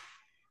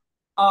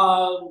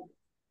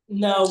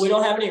 No, we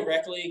don't have any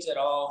rec leagues at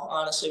all.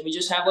 Honestly, we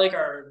just have like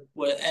our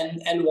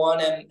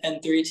N1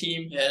 and N3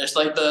 team. Yeah, just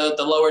like the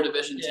lower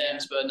division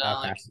teams, but not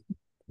Okay. like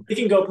We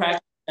can go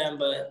practice them,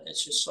 but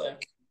it's just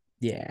like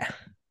Yeah.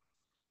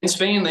 in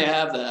Spain they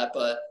have that,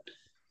 but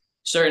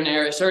certain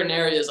areas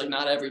like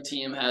not every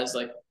team has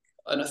like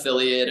an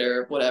affiliate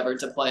or whatever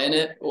to play in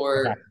it,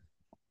 Okay.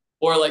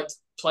 or like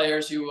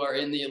players who are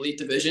in the elite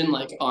division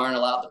like aren't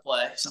allowed to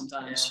play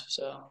sometimes. Yeah.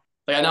 So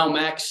like I know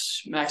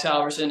Max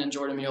Halverson and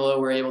Jordan Mulo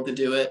were able to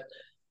do it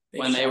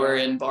when they were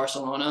in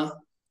Barcelona.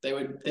 They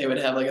would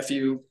have like a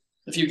few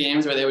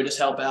games where they would just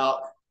help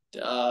out.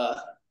 They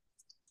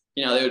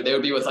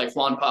would be with like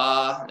Juan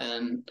Pa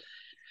and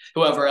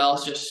whoever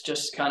else,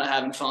 just kind of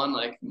having fun,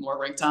 like more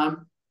rink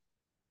time.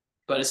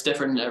 But it's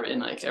different in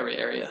like every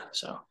area.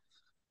 So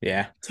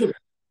Yeah.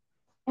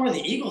 we're in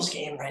the Eagles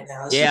game right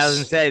now. I was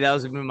gonna say that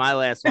was my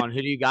last one.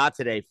 Who do you got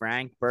today,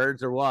 Frank?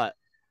 Birds or what?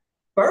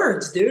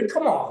 Birds, dude.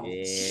 Come on.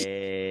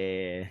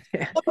 Yeah,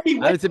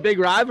 it's a big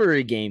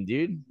rivalry game,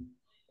 dude.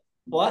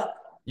 What?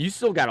 You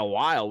still got a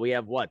while. We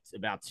have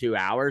about 2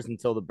 hours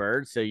until the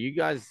Birds. So you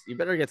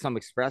better get some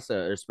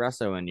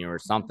espresso in you or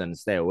something to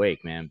stay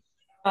awake, man.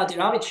 Oh, dude,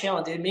 I'll be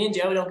chilling, dude. Me and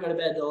Joey don't go to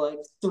bed till like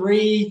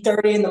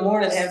 3:30 in the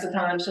morning half the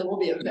time, so we'll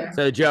be okay.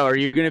 So Joe, are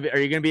you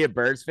gonna be a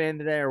Birds fan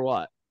today or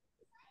what?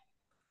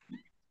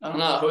 I don't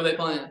know. Who are they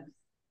playing?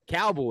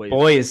 Cowboys.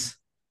 Boys.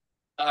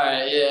 All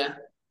right,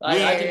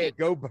 yeah.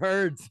 Go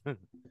Birds. There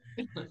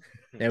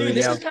Dude, we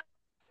this go. is kind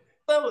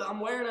of, I'm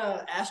wearing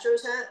a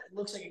Astros hat. It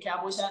looks like a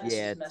Cowboys hat. This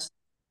is messed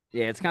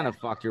Yeah, it's kind of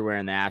fucked you're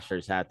wearing the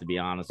Astros hat, to be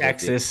honest with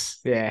Texas.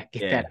 Yeah.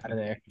 Get that out of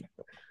there.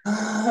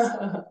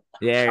 up.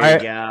 There you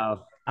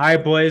go. All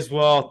right, boys.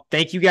 Well,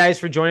 thank you guys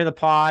for joining the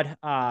pod.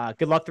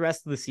 Good luck the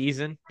rest of the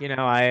season. Your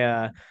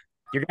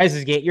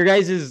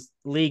guys'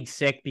 league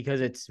sick because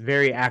it's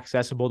very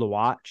accessible to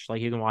watch.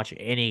 Like you can watch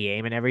any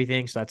game and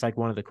everything. So that's like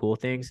one of the cool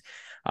things.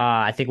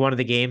 I think one of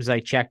the games I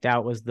checked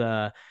out was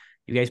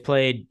you guys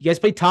played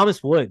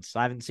Thomas Woods.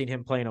 I haven't seen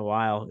him play in a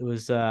while. It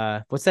was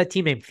what's that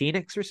team named?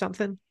 Phoenix or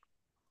something?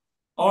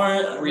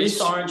 Oranges.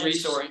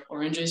 Oranges.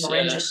 Oranges.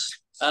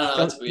 Yeah. I don't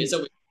know. It's weird. It's a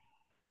weird.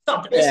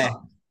 Something. Yeah.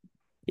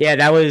 Yeah,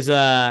 that was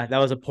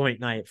a point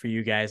night for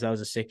you guys. That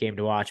was a sick game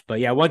to watch. But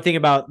yeah,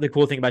 the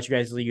cool thing about you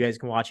guys is you guys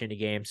can watch any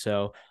game.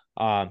 So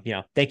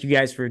thank you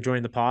guys for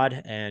joining the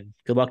pod and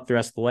good luck the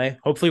rest of the way.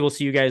 Hopefully we'll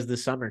see you guys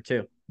this summer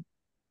too.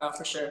 Oh,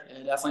 for sure.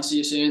 Yeah, definitely see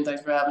you soon.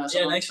 Thanks for having us.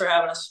 Yeah, thanks for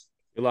having us.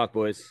 Good luck,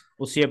 boys.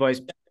 We'll see you, boys.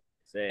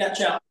 See ya. Yeah,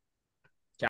 ciao.